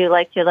 Would you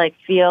like to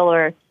feel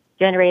or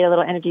generate a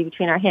little energy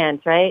between our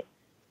hands, right?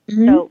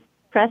 Mm-hmm. So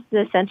press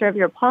the center of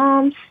your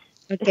palms.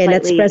 Okay,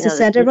 let's press the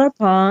center of our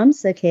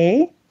palms.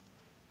 Okay.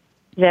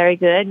 Very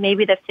good.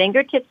 Maybe the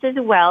fingertips as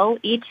well.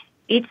 Each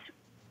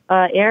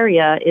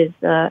area is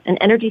an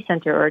energy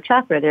center or a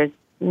chakra. There's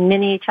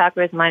mini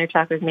chakras, minor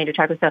chakras, major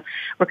chakras. So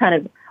we're kind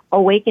of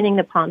awakening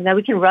the palms. Now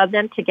we can rub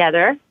them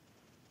together.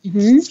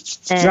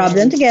 Mm-hmm. Rub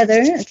them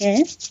together.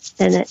 Okay.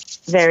 And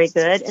very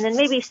good. And then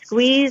maybe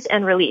squeeze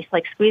and release.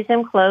 Like squeeze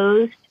them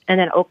closed and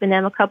then open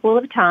them a couple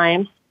of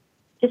times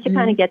just to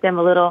kind of get them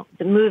a little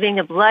moving,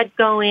 the blood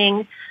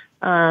going.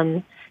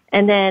 And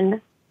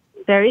then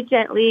very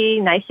gently,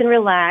 nice and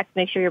relaxed,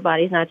 make sure your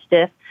body's not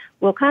stiff.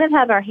 We'll kind of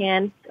have our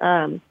hands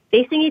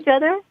facing each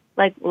other,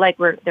 like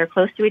they're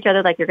close to each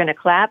other, like you're going to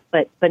clap,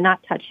 but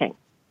not touching.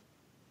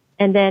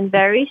 And then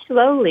very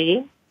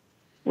slowly,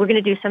 we're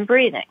going to do some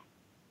breathing.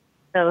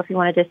 So if you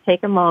want to just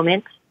take a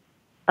moment,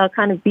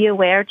 kind of be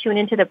aware, tune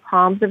into the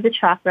palms of the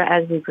chakra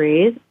as we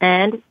breathe.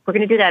 And we're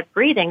going to do that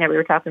breathing that we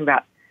were talking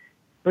about.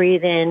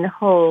 Breathe in,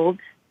 hold.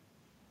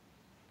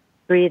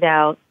 Breathe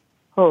out,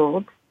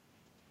 hold.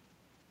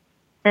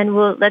 And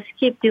let's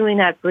keep doing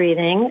that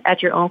breathing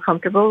at your own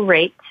comfortable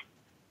rate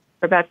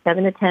for about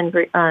 7 to 10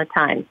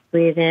 times.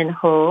 Breathe in,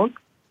 hold.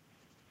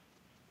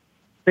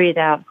 Breathe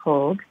out,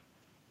 hold.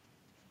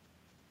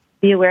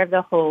 Be aware of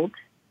the hold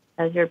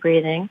as you're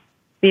breathing.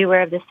 Be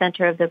aware of the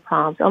center of the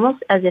palms,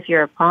 almost as if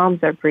your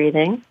palms are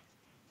breathing.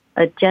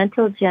 A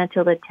gentle,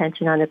 gentle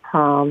attention on the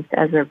palms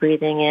as we're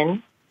breathing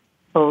in,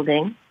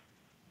 holding.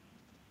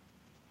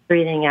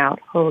 Breathing out,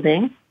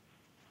 holding.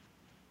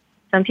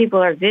 Some people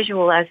are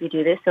visual as we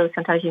do this, so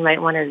sometimes you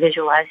might want to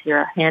visualize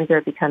your hands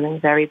are becoming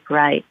very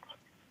bright,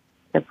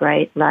 the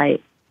bright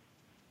light.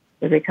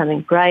 They're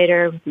becoming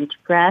brighter with each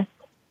breath.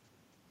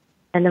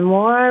 And the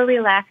more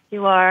relaxed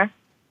you are,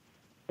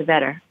 the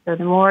better. So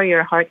the more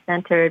you're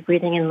heart-centered,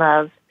 breathing in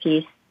love,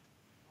 peace,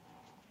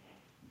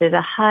 there's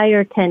a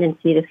higher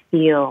tendency to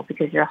feel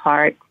because your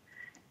heart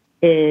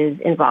is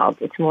involved.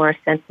 It's more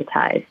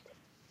sensitized.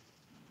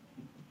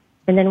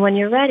 And then when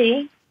you're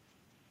ready,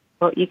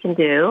 what you can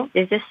do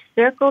is just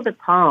circle the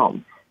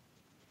palms.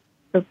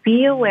 So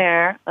be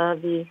aware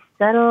of the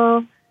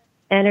subtle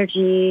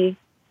energy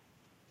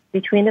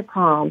between the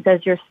palms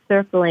as you're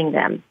circling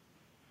them.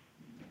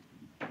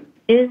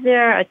 Is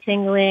there a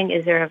tingling?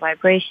 Is there a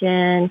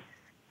vibration?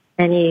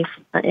 Any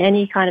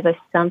kind of a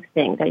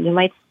something that you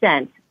might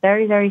sense,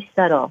 very, very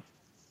subtle,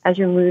 as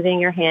you're moving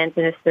your hands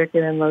in a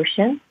circular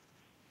motion?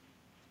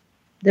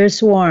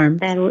 There's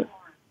warmth.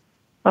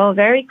 Oh,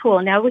 very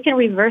cool. Now we can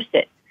reverse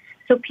it.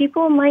 So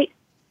people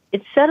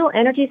it's subtle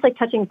energy. It's like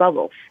touching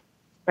bubbles,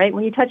 right?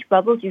 When you touch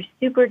bubbles, you're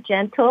super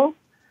gentle,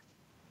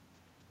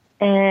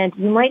 and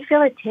you might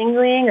feel a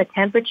tingling, a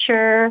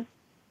temperature.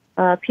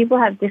 People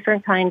have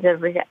different kinds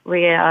of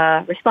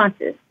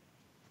responses.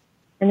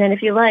 And then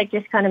if you like,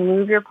 just kind of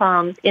move your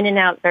palms in and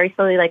out very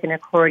slowly like an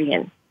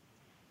accordion.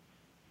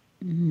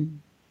 Mm-hmm.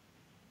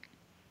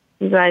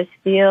 You guys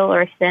feel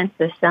or sense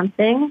of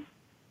something?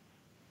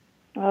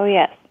 Oh,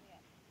 yes.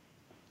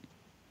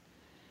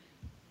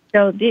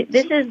 So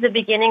this is the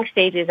beginning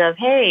stages of,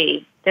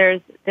 hey,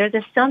 there's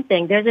a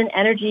something, there's an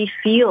energy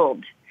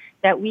field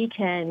that we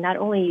can not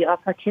only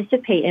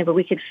participate in, but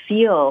we could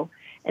feel.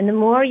 And the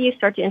more you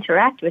start to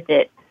interact with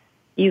it,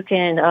 you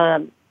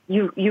can,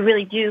 you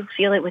really do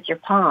feel it with your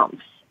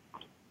palms.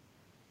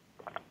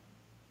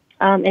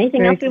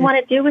 Anything else we want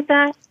to do with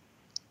that?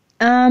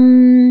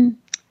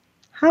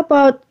 How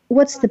about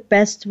what's the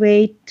best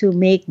way to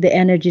make the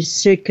energy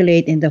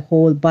circulate in the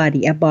whole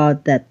body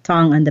about the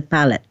tongue and the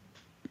palate?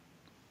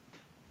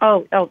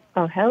 Oh,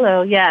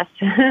 hello. Yes.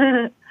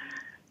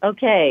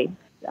 Okay.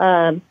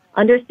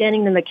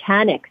 Understanding the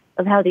mechanics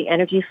of how the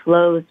energy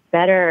flows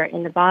better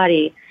in the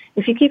body.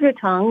 If you keep your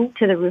tongue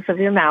to the roof of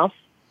your mouth,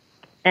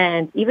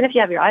 and even if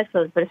you have your eyes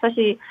closed, but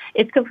especially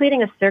it's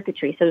completing a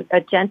circuitry. So a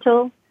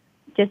gentle,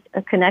 just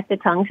connect the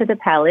tongue to the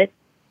palate.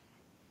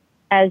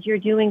 as you're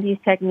doing these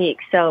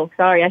techniques, so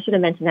sorry, I should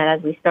have mentioned that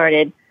as we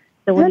started.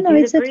 So when you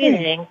do the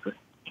breathing,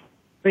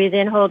 breathe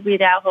in, hold,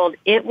 breathe out, hold,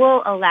 it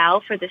will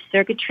allow for the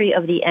circuitry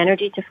of the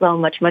energy to flow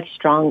much, much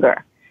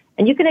stronger.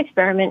 And you can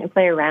experiment and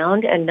play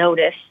around and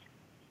notice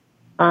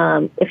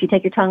if you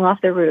take your tongue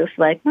off the roof,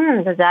 like,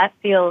 does that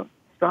feel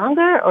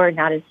stronger or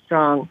not as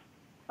strong?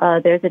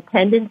 There's a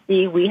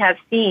tendency we have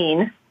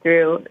seen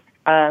through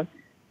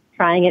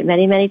trying it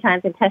many, many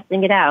times and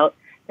testing it out,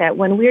 that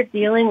when we're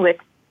dealing with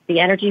the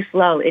energy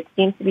flow, it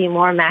seems to be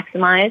more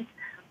maximized,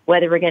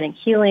 whether we're getting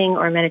healing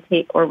or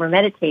we're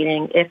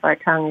meditating, if our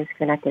tongue is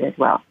connected as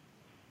well.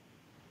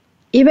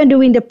 Even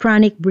doing the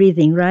pranic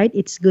breathing, right?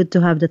 It's good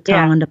to have the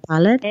tongue on the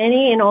palate.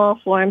 Any and all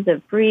forms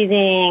of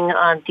breathing,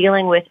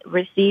 dealing with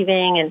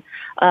receiving and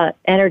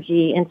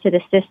energy into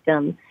the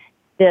system,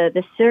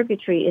 the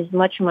circuitry is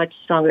much, much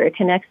stronger. It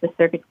connects the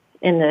circuits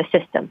in the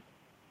system.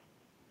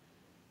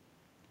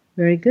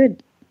 Very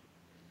good.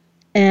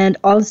 And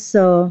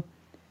also,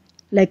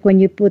 like when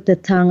you put the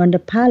tongue on the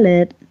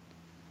palate,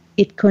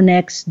 it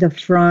connects the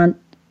front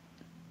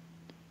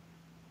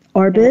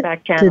orbit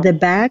to the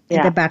back,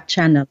 the back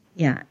channel.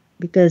 Yeah,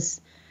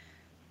 because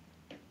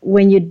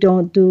when you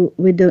don't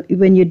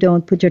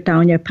put your tongue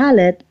on your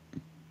palate,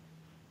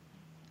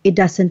 it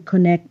doesn't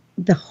connect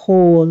the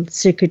whole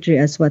circuitry,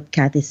 as what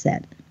Kathy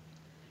said.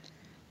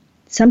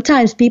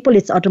 Sometimes people,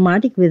 it's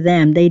automatic with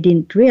them. They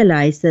didn't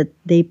realize that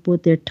they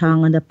put their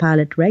tongue on the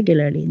palate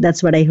regularly.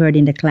 That's what I heard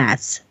in the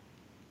class.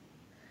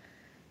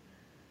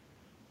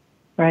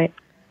 Right.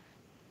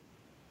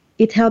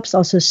 It helps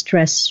also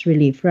stress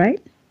relief,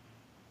 right?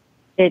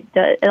 It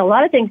does. And a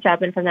lot of things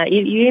happen from that.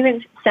 You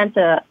even sense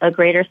a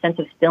greater sense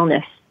of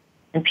stillness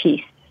and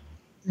peace.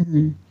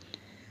 Mm-hmm.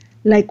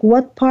 Like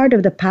what part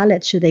of the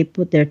palate should they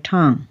put their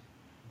tongue?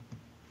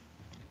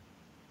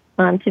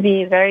 To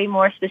be very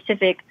more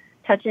specific,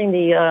 touching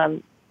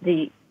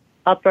the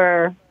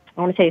upper,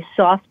 I want to say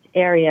soft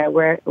area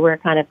where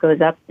it kind of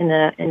goes up in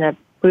the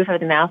roof of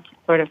the mouth,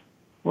 sort of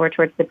more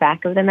towards the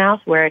back of the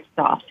mouth where it's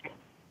soft.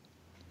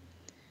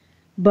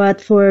 But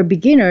for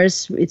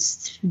beginners,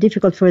 it's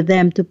difficult for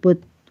them to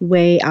put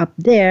way up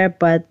there,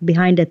 but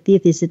behind the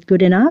teeth, is it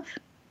good enough?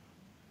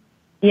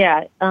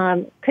 Yeah,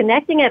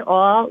 connecting at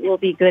all will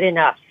be good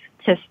enough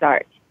to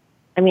start.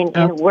 I mean,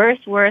 in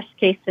worst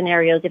case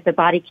scenarios, if the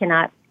body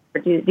cannot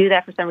do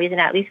that for some reason,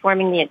 at least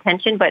forming the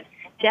intention, but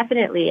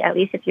definitely, at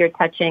least if you're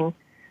touching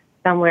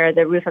somewhere,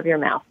 the roof of your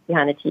mouth,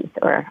 behind the teeth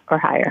or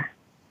higher.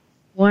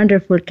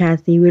 Wonderful,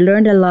 Kathy. We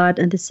learned a lot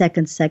on the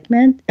second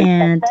segment,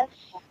 and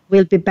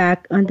we'll be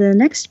back on the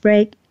next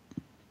break.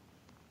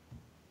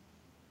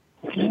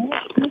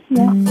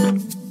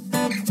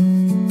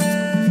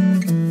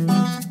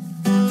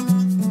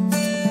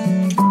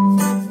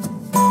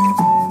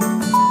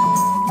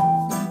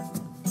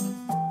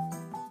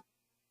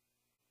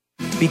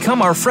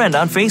 Become our friend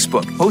on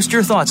Facebook. Post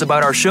your thoughts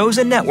about our shows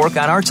and network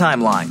on our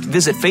timeline.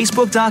 Visit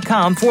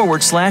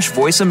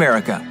Facebook.com/Voice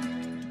America.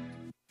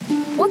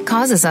 What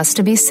causes us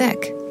to be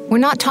sick? We're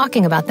not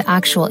talking about the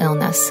actual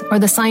illness or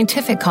the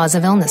scientific cause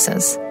of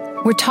illnesses.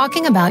 We're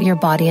talking about your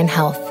body and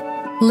health.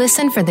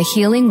 Listen for the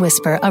healing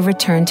whisper of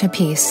return to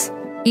peace.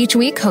 Each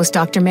week, host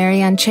Dr.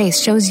 Marianne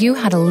Chase shows you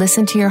how to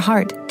listen to your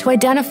heart to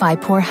identify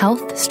poor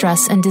health,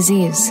 stress, and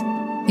disease.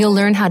 You'll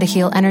learn how to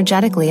heal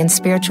energetically and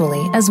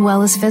spiritually, as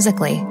well as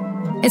physically.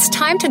 It's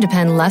time to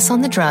depend less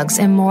on the drugs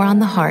and more on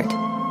the heart.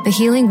 The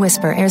Healing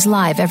Whisper airs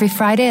live every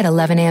Friday at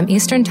 11 a.m.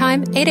 Eastern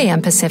Time, 8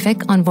 a.m.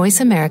 Pacific on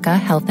Voice America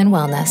Health and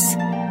Wellness.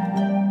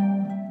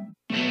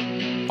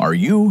 Are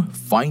you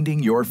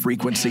finding your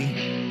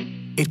frequency?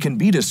 It can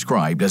be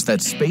described as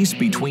that space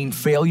between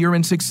failure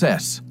and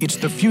success. It's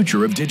the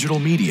future of digital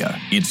media.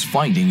 It's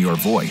finding your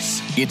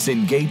voice. It's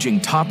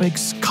engaging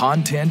topics,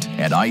 content,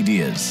 and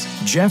ideas.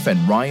 Jeff and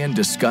Ryan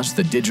discuss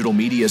the digital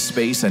media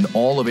space and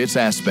all of its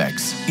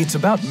aspects. It's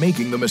about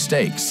making the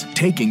mistakes,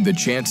 taking the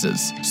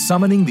chances,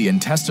 summoning the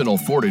intestinal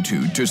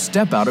fortitude to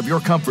step out of your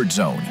comfort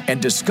zone, and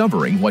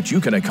discovering what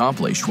you can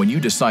accomplish when you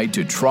decide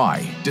to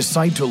try,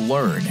 decide to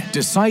learn,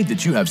 decide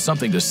that you have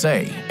something to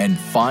say, and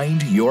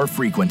find your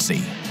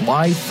frequency.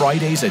 Live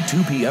Fridays at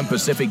 2 p.m.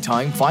 Pacific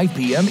Time, 5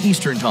 p.m.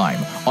 Eastern Time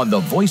on the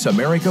Voice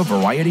America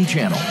Variety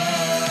Channel.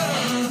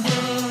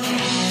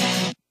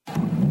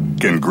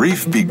 Can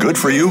grief be good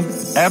for you?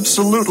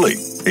 Absolutely.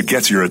 It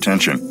gets your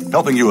attention,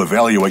 helping you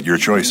evaluate your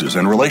choices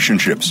and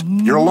relationships.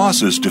 Your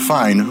losses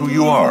define who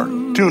you are.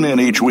 Tune in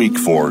each week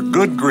for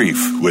Good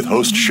Grief with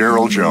host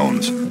Cheryl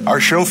Jones. Our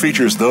show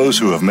features those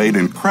who have made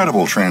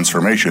incredible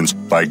transformations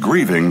by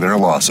grieving their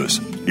losses.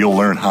 You'll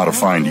learn how to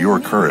find your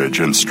courage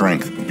and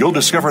strength. You'll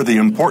discover the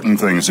important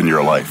things in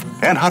your life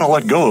and how to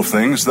let go of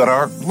things that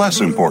are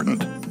less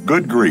important.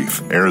 Good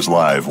Grief airs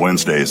live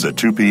Wednesdays at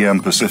 2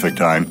 p.m. Pacific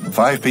Time,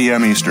 5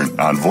 p.m. Eastern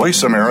on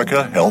Voice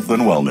America Health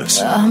and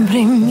Wellness.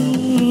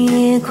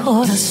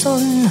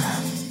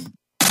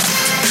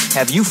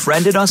 Have you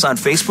friended us on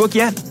Facebook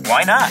yet?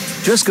 Why not?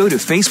 Just go to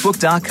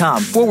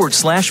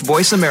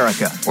facebook.com/Voice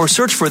America or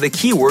search for the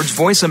keywords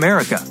Voice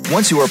America.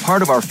 Once you are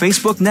part of our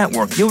Facebook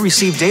network, you'll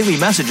receive daily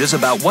messages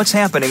about what's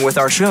happening with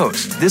our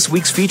shows, this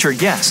week's featured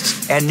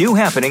guests, and new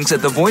happenings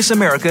at the Voice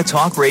America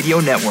Talk Radio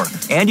Network.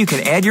 And you can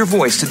add your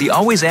voice to the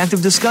always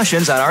active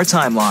discussions on our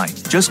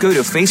timeline. Just go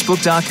to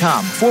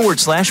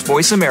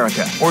facebook.com/Voice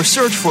America or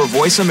search for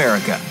Voice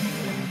America.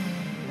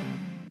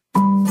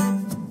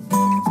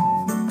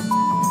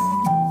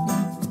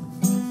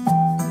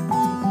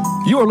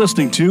 You are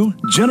listening to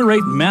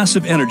Generate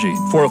Massive Energy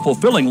for a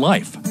Fulfilling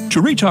Life.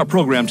 To reach our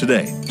program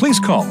today, please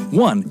call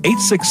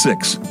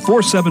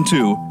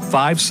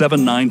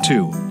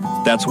 1-866-472-5792.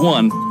 That's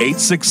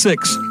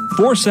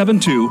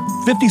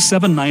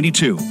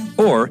 1-866-472-5792.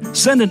 Or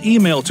send an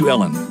email to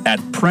Ellen at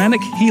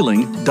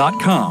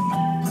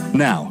pranichealing.com.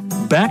 Now,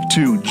 back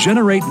to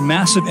Generate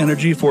Massive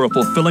Energy for a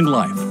Fulfilling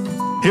Life.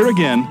 Here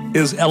again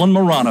is Ellen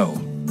Marano.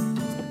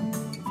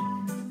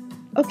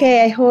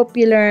 Okay, I hope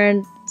you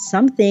learned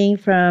something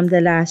from the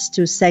last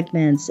two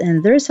segments,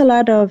 and there's a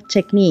lot of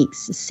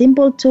techniques,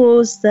 simple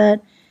tools that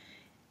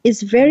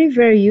is very,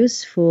 very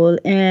useful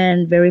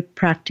and very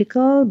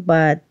practical,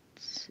 but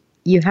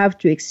you have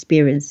to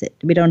experience it.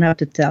 We don't have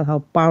to tell how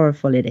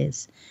powerful it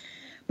is.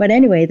 But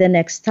anyway, the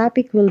next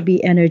topic will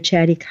be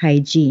energetic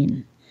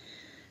hygiene.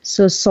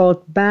 So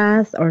salt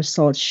bath or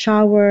salt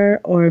shower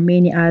or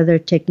many other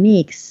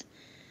techniques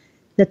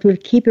that will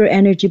keep your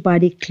energy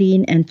body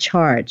clean and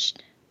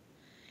charged.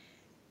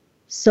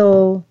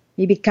 So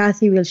maybe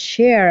Kathy will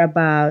share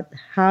about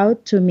how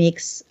to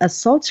mix a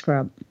salt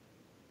scrub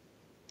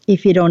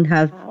if you don't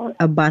have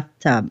a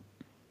bathtub.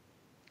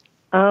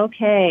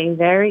 Okay,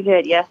 very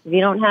good. Yes, if you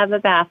don't have a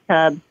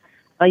bathtub,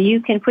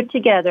 you can put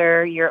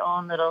together your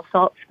own little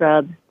salt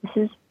scrub. This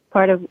is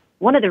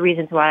one of the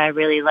reasons why I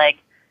really like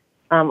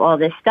all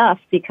this stuff,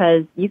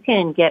 because you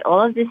can get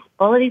all of these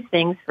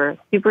things for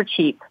super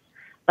cheap.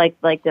 Like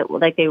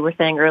they were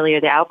saying earlier,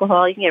 the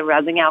alcohol, you can get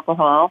rubbing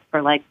alcohol for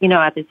at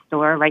the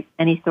store, right?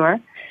 Any store.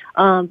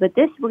 But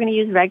this, we're going to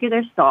use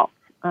regular salt,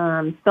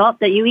 salt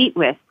that you eat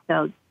with,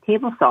 so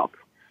table salt.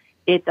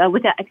 It's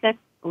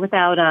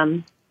without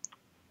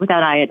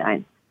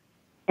iodine.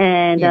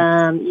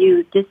 And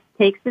you just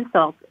take the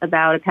salt,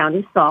 about a pound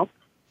of salt,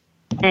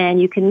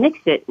 and you can mix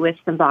it with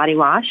some body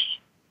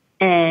wash.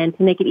 And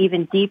to make it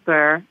even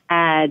deeper,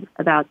 add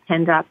about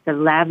 10 drops of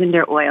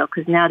lavender oil,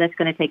 because now that's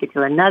going to take it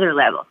to another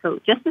level. So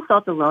just the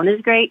salt alone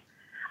is great,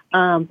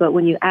 but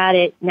when you add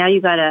it, now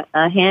you've got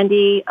a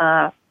handy,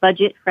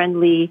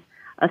 budget-friendly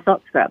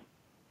salt scrub.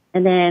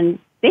 And then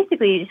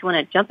basically you just want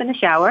to jump in the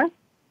shower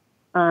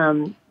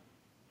and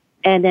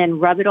then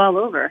rub it all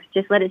over.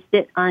 Just let it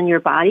sit on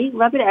your body.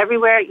 Rub it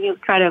everywhere. You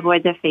try to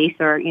avoid the face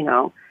or,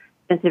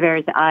 sensitive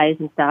areas, the eyes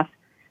and stuff.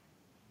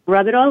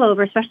 Rub it all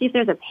over, especially if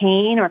there's a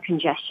pain or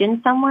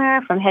congestion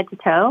somewhere from head to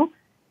toe.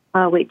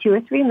 Wait 2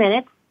 or 3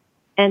 minutes,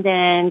 and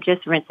then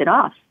just rinse it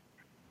off.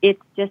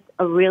 It's just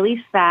a really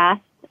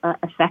fast,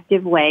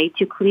 effective way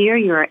to clear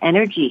your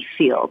energy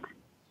field.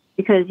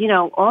 Because,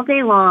 all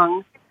day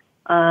long,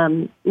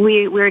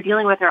 we're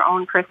dealing with our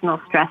own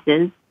personal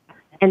stresses,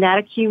 and that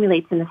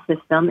accumulates in the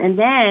system. And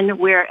then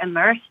we're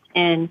immersed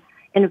in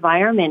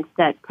environments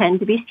that tend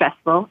to be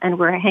stressful, and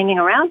we're hanging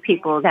around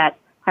people that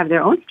have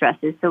their own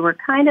stresses. So we're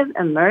kind of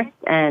immersed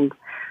and,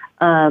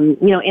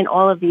 in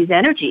all of these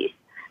energies.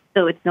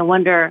 So it's no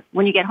wonder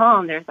when you get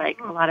home, there's a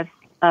lot of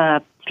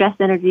stress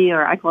energy,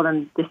 or I call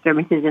them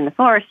disturbances in the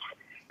force,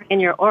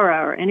 in your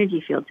aura or energy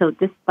field. So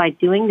just by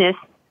doing this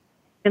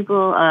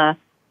simple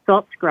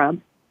salt scrub,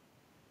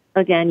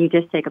 again, you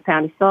just take a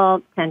pound of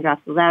salt, 10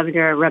 drops of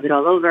lavender, rub it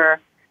all over,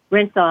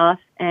 rinse off,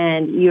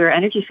 and your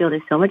energy field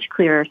is so much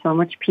clearer, so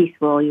much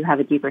peaceful, you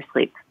have a deeper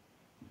sleep.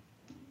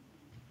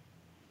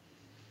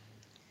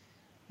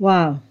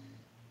 Wow.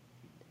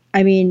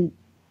 I mean,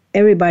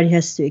 everybody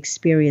has to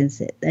experience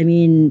it. I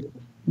mean,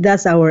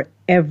 that's our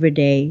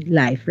everyday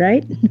life,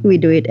 right? We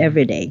do it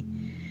every day.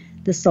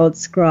 The salt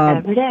scrub.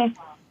 Every day.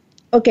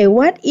 Okay,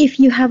 what if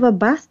you have a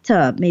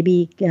bathtub?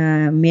 Maybe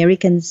Mary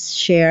can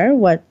share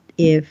what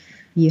if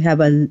you have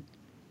a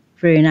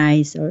very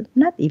nice or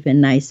not even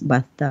nice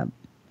bathtub.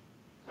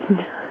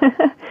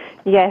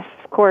 Yes,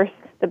 of course.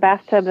 The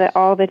bathtub that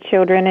all the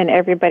children and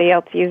everybody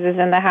else uses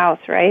in the house,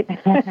 right?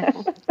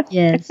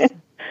 Yes.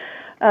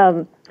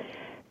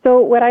 So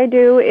what I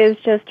do is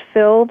just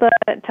fill the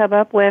tub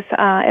up with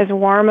as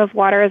warm of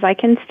water as I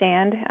can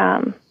stand,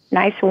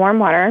 nice warm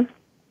water.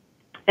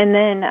 And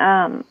then,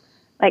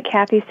 like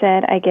Kathy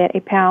said, I get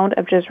a pound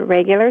of just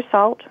regular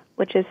salt,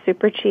 which is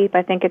super cheap.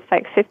 I think it's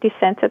like 50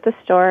 cents at the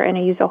store, and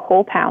I use a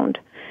whole pound.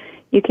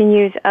 You can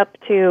use up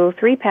to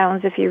 3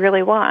 pounds if you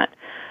really want.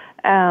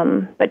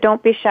 But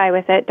don't be shy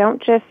with it.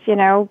 Don't just,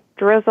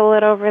 drizzle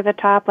it over the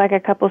top like a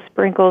couple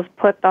sprinkles.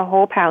 Put the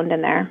whole pound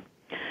in there.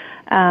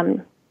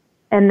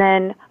 And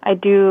then I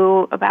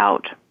do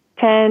about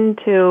 10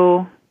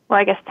 to, well,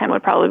 I guess 10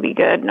 would probably be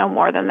good, no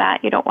more than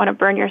that. You don't want to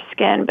burn your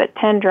skin, but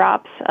 10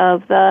 drops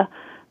of the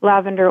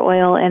lavender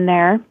oil in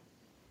there.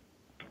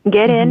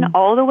 Get in,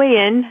 all the way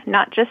in,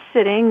 not just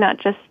sitting, not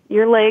just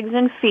your legs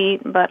and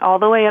feet, but all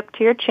the way up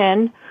to your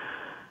chin.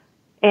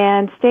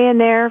 And stay in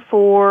there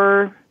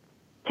for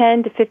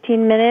 10 to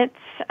 15 minutes.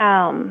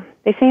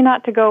 They say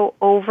not to go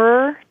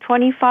over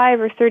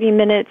 25 or 30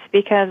 minutes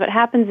because what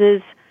happens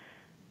is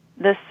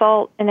the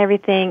salt and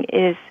everything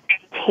is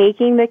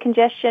taking the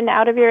congestion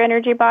out of your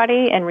energy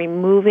body and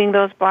removing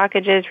those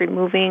blockages,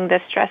 removing the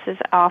stresses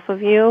off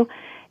of you.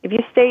 If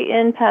you stay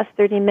in past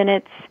 30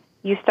 minutes,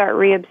 you start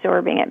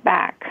reabsorbing it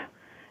back.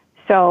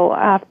 So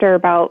after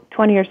about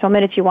 20 or so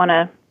minutes, you want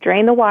to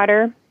drain the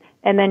water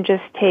and then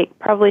just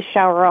probably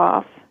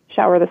shower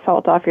the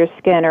salt off your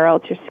skin, or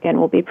else your skin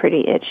will be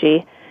pretty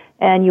itchy.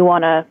 And you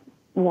want to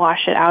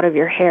wash it out of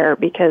your hair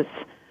because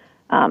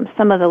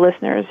some of the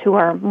listeners who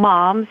are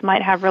moms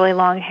might have really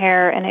long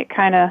hair and it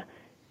kind of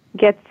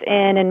gets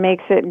in and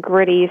makes it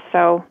gritty.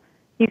 So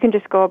you can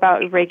just go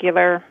about a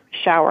regular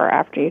shower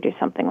after you do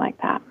something like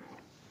that.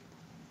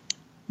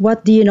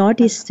 What do you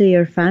notice to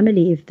your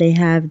family if they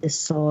have the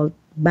salt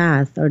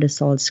bath or the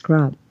salt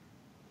scrub?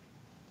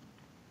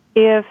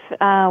 If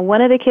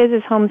one of the kids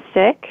is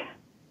homesick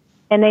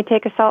and they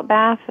take a salt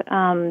bath,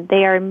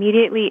 they are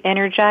immediately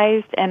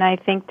energized, and I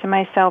think to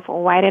myself,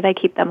 why did I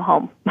keep them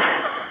home?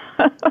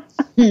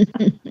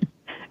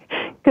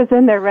 Because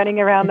then they're running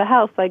around the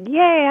house like,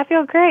 yay, I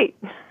feel great.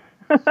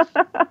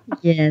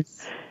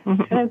 Yes.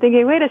 And I'm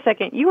thinking, wait a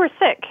second, you were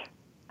sick.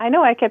 I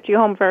know I kept you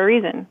home for a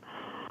reason.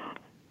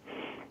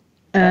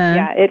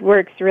 Yeah, it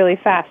works really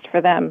fast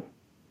for them.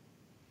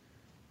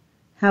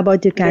 How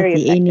about you,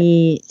 Kathy?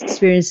 Any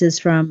experiences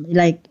from,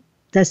 like,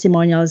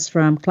 testimonials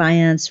from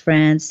clients,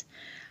 friends,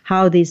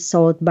 how this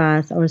salt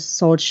bath or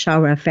salt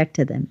shower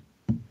affected them?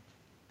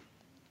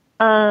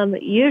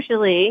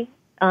 Usually,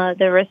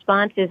 the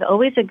response is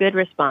always a good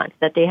response,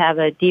 that they have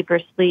a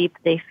deeper sleep,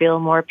 they feel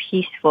more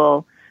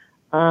peaceful.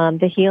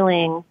 The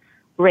healing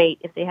rate,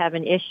 if they have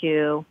an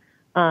issue,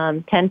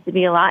 tends to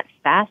be a lot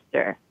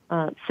faster.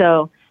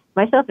 So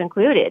myself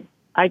included,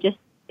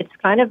 it's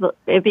part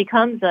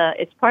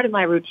of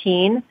my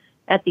routine.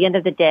 At the end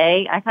of the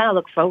day, I kind of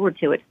look forward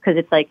to it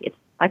because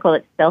I call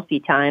it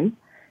selfie time,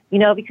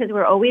 because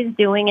we're always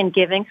doing and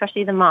giving,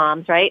 especially the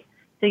moms, right?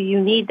 So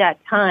you need that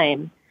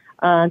time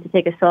to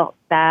take a salt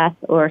bath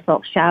or a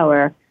salt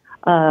shower.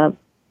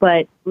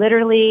 But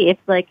literally,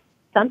 it's like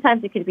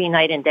sometimes it could be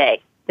night and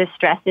day. The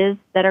stresses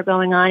that are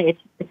going on, it's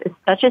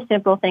such a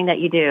simple thing that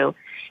you do,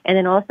 and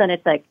then all of a sudden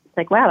it's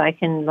like wow, I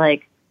can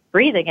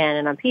breathe again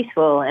and I'm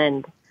peaceful,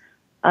 and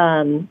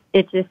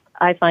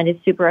I find it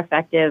super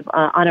effective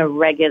on a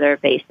regular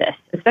basis,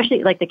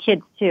 especially the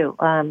kids too.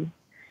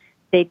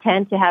 They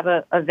tend to have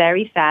a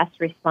very fast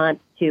response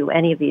to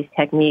any of these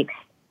techniques.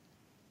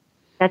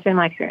 That's been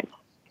my experience.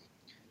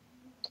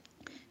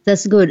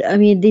 That's good. I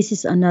mean, this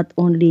is not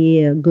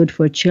only good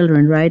for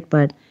children, right?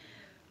 But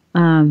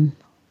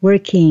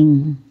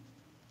working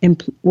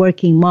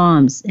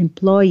moms,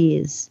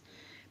 employees,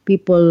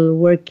 people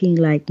working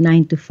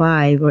 9 to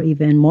 5 or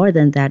even more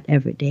than that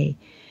every day.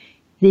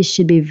 This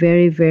should be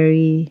very,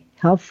 very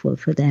helpful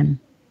for them.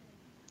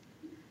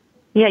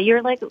 Yeah,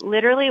 you're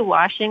literally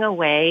washing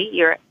away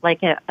your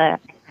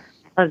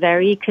a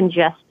very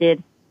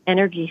congested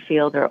energy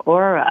field or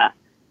aura.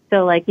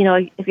 So if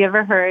you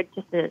ever heard,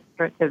 just as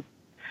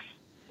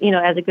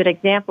a good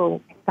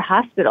example, the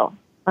hospital.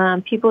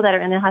 People that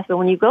are in the hospital,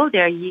 when you go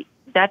there,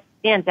 that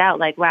stands out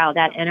wow,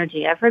 that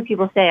energy. I've heard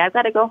people say, I've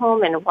got to go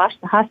home and wash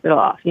the hospital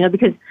off,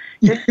 because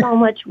there's so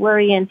much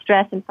worry and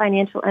stress and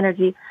financial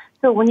energy.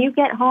 So when you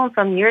get home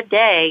from your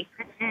day,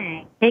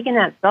 taking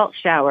that salt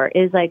shower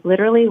is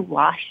literally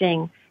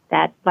washing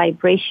that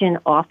vibration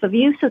off of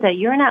you so that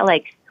you're not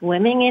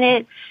swimming in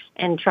it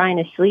and trying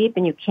to sleep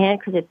and you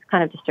can't because it's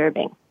kind of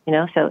disturbing,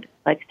 So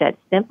like I said,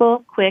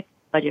 simple, quick,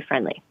 budget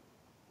friendly.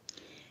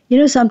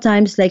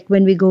 Sometimes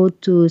when we go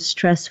to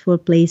stressful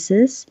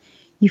places,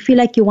 you feel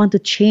like you want to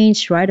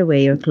change right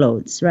away your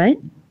clothes, right?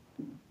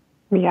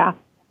 Yeah.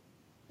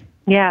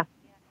 Yeah.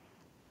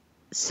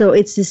 So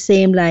it's the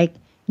same,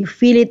 you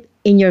feel it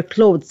in your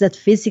clothes, that's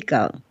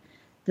physical.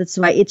 That's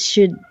why it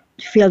should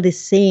feel the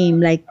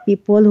same,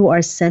 people who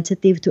are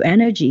sensitive to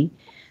energy.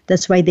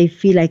 That's why they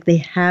feel like they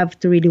have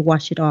to really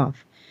wash it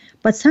off.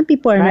 But some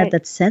people are not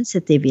that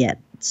sensitive yet.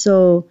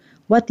 So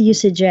what do you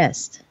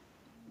suggest?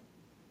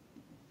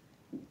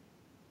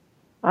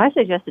 I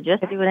suggest to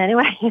just do it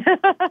anyway.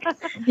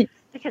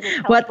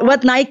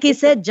 What Nike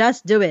said,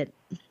 just do it.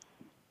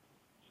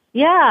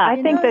 Yeah,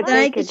 I think that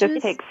they could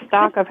just take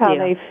stock of how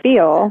they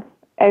feel.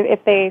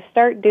 If they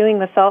start doing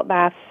the salt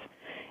baths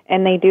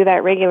and they do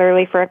that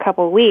regularly for a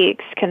couple of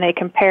weeks, can they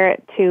compare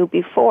it to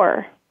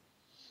before?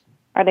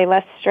 Are they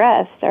less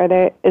stressed?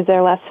 Is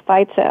there less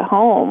fights at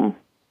home?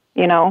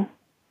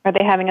 Are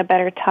they having a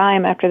better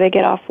time after they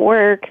get off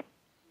work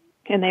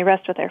and they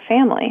rest with their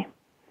family?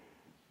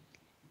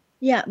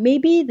 Yeah,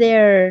 maybe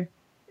their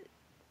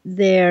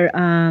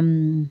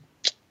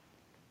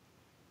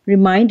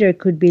reminder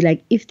could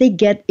be if they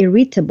get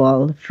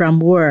irritable from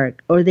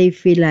work or they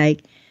feel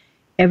like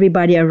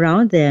everybody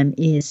around them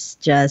is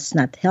just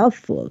not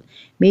helpful.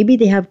 Maybe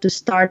they have to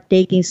start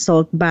taking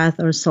salt bath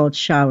or salt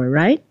shower,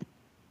 right?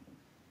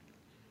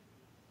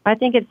 I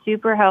think it's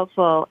super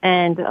helpful.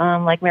 And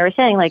like Mary was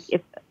saying, like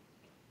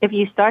if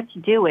you start to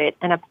do it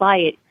and apply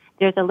it,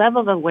 there's a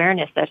level of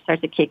awareness that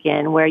starts to kick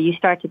in where you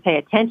start to pay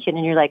attention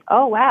and you're like,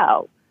 oh,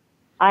 wow,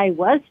 I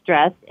was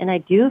stressed and I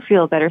do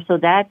feel better. So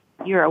that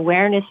your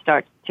awareness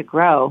starts to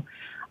grow.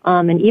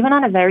 And even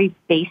on a very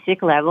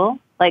basic level,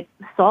 like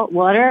salt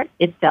water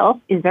itself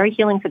is very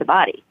healing for the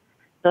body.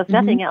 So it's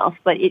nothing else,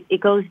 but it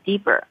goes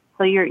deeper.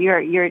 So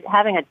you're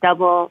having a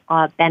double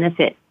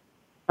benefit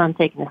from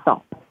taking the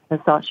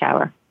salt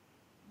shower.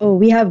 Oh,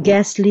 we have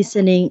guests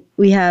listening.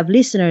 We have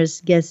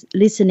guests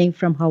listening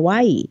from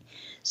Hawaii.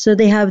 So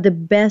they have the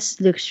best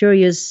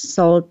luxurious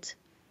salt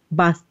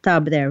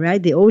bathtub there,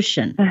 right? The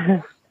ocean.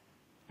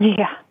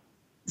 Yeah.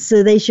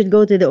 So they should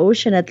go to the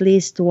ocean at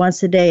least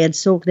once a day and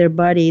soak their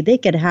body. They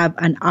could have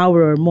an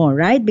hour or more,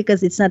 right?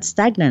 Because it's not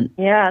stagnant.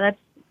 Yeah,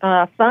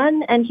 that's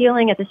fun and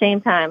healing at the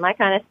same time. My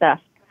kind of stuff.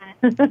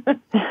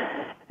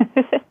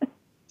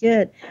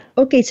 Good.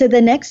 Okay, so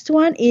the next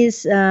one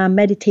is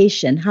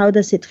meditation. How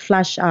does it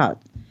flush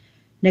out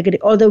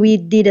negative? Although we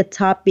did a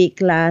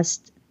topic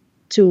last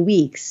 2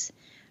 weeks,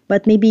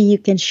 but maybe you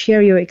can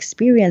share your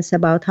experience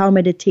about how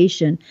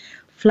meditation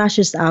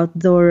flushes out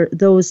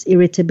those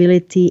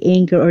irritability,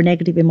 anger, or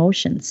negative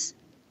emotions.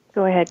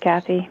 Go ahead,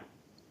 Kathy.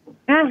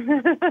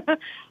 I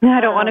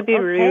don't want to be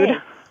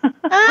rude.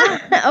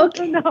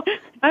 Okay. No,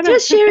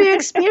 just share your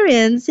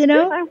experience, you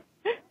know.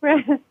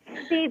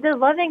 See, the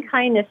loving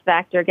kindness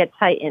factor gets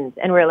heightened,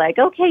 and we're like,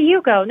 okay,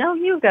 you go. No,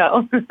 you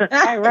go.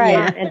 All right.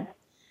 Yeah. And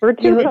we're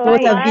too You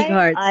both have big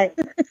hearts.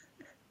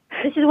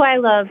 This is why I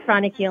love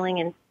chronic healing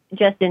and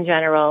just in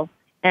general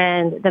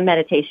and the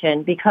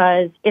meditation,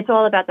 because it's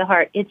all about the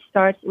heart. It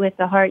starts with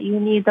the heart. You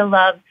need the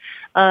love.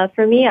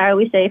 For me, I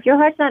always say, if your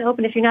heart's not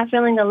open, if you're not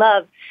feeling the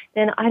love,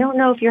 then I don't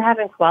know if you're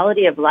having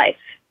quality of life.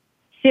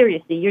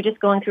 Seriously, you're just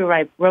going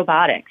through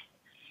robotics.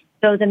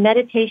 So the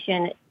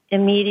meditation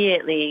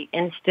immediately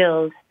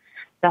instills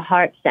the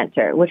heart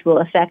center, which will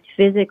affect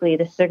physically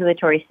the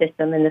circulatory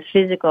system and the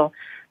physical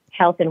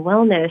health and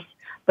wellness,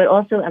 but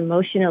also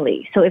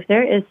emotionally. So if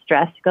there is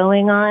stress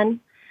going on,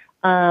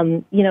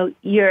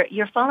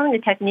 you're following the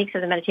techniques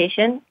of the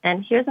meditation.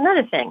 And here's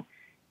another thing.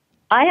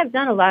 I have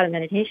done a lot of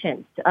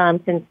meditations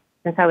since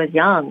I was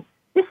young.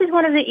 This is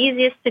one of the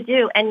easiest to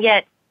do, and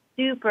yet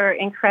super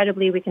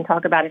incredibly, we can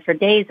talk about it for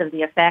days of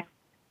the effects.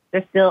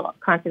 They're still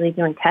constantly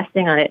doing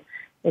testing on it.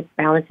 It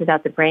balances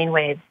out the brain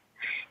waves.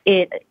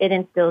 It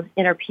instills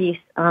inner peace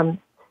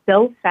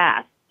so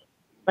fast.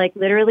 Like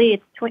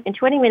literally, in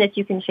 20 minutes,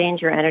 you can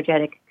change your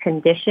energetic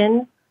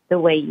condition, the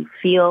way you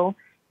feel,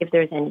 if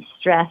there's any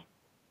stress.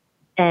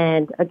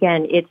 And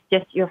again, it's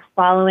just you're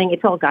following.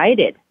 It's all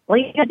guided. All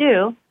you got to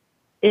do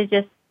is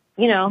just,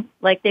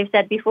 like they've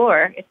said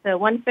before, it's a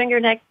one finger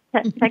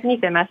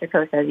technique that Master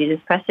Ko says. You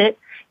just press it.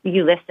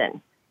 You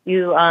listen.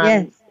 You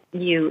allow.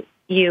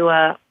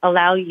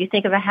 You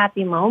think of a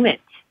happy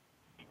moment.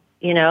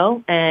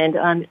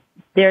 And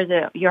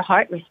your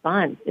heart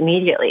responds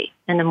immediately.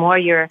 And the more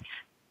you're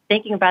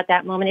thinking about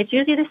that moment, it's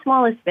usually the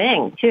smallest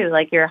thing too.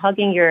 Like you're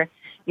hugging your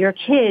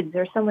kids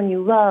or someone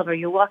you love, or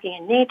you're walking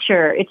in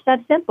nature. It's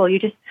that simple. You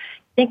just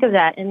think of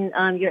that,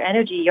 and your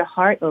energy, your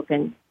heart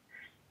opens.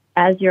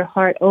 As your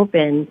heart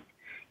opens,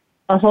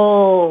 a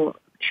whole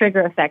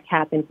trigger effect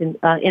happens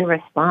in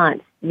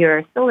response.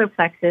 Your solar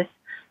plexus,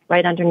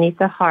 right underneath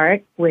the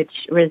heart,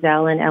 which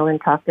Rizal and Ellen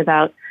talked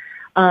about,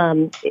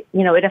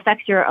 it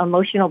affects your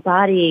emotional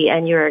body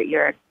and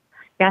your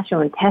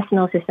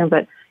gastrointestinal system,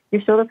 but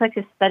your solar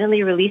plexus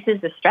suddenly releases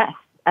the stress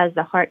as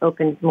the heart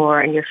opens more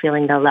and you're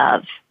feeling the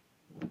love.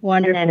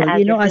 Wonderful. And then I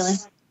can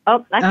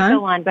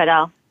go on, but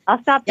I'll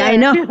stop there. Yeah, I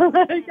know.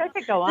 I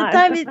could go on.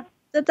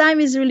 The time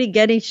is really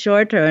getting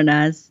shorter on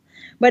us.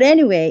 But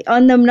anyway,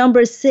 on the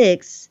number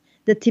 6,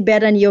 the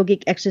Tibetan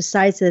yogic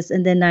exercises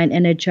and the 9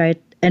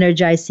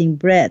 energizing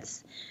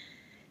breaths.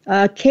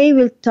 Kay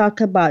will talk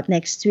about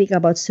next week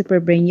about Super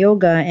Brain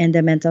Yoga and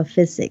the mental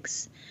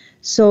physics.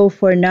 So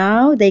for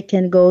now, they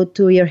can go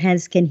to Your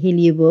Hands Can Heal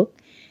You book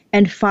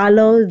and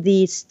follow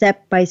the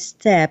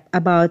step-by-step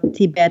about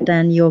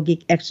Tibetan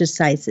yogic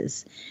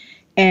exercises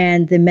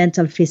and the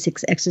mental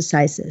physics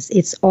exercises.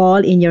 It's all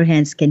in Your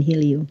Hands Can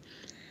Heal You.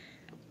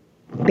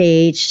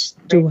 Page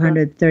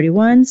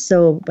 231.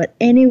 But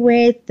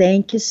anyway,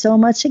 thank you so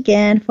much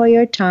again for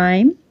your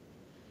time.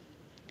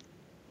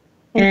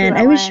 And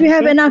I wish we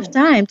have enough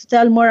time to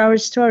tell more our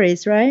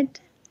stories, right?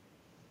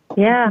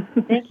 Yeah,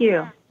 thank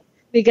you.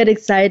 We got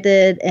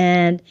excited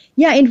and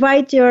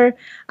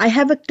I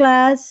have a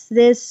class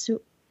this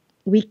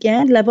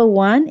weekend, level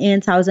 1 in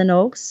Thousand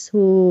Oaks,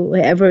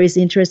 whoever is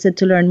interested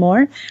to learn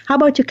more. How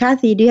about you,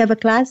 Kathy? Do you have a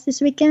class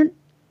this weekend?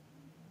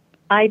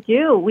 I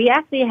do. We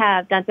actually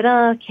have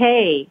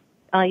Kay,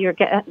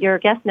 your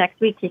guest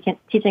next week,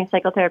 teaching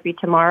psychotherapy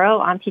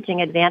tomorrow. I'm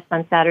teaching advanced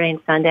on Saturday and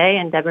Sunday,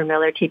 and Deborah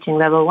Miller teaching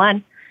level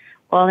 1,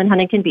 all in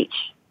Huntington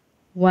Beach.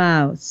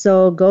 Wow.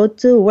 So go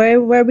to,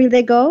 where will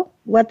they go?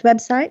 What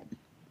website?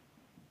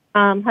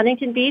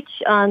 Huntington Beach,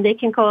 they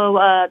can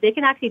go. They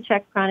can actually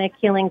check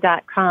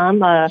pranichealing.com,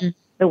 the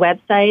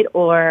website,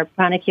 or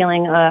Pranic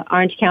Healing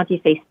Orange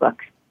County Facebook.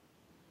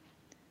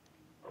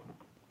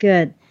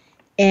 Good.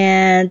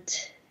 And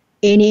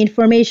any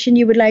information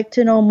you would like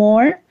to know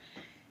more,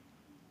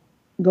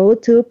 go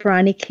to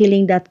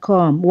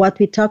pranichealing.com. What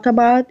we talk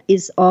about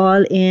is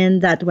all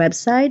in that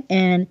website,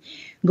 and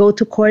go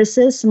to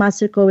courses.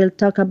 Masako will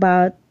talk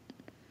about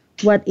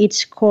what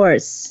each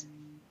course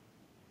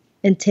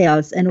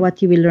entails and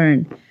what you will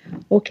learn.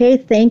 Okay,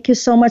 thank you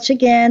so much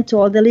again to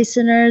all the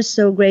listeners.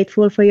 So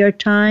grateful for your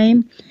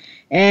time.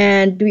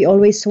 And we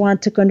always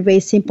want to convey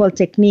simple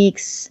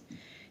techniques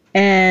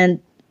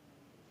and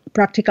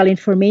practical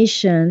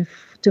information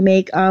to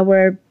make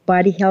our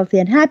body healthy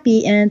and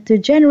happy and to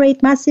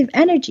generate massive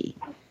energy.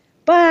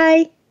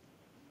 Bye.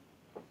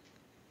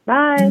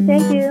 Bye.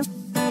 Thank you.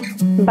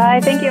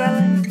 Bye. Thank you,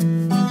 Ellen.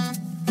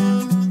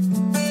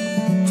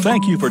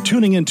 Thank you for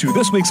tuning into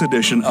this week's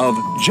edition of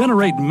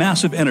Generate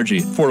Massive Energy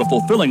for a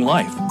Fulfilling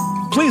Life.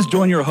 Please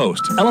join your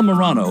host, Ellen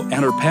Morano,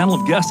 and her panel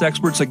of guest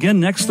experts again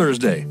next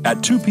Thursday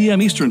at 2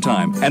 p.m. Eastern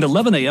Time and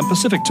 11 a.m.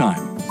 Pacific Time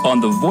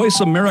on the Voice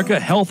America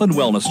Health and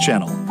Wellness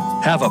Channel.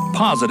 Have a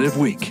positive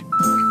week.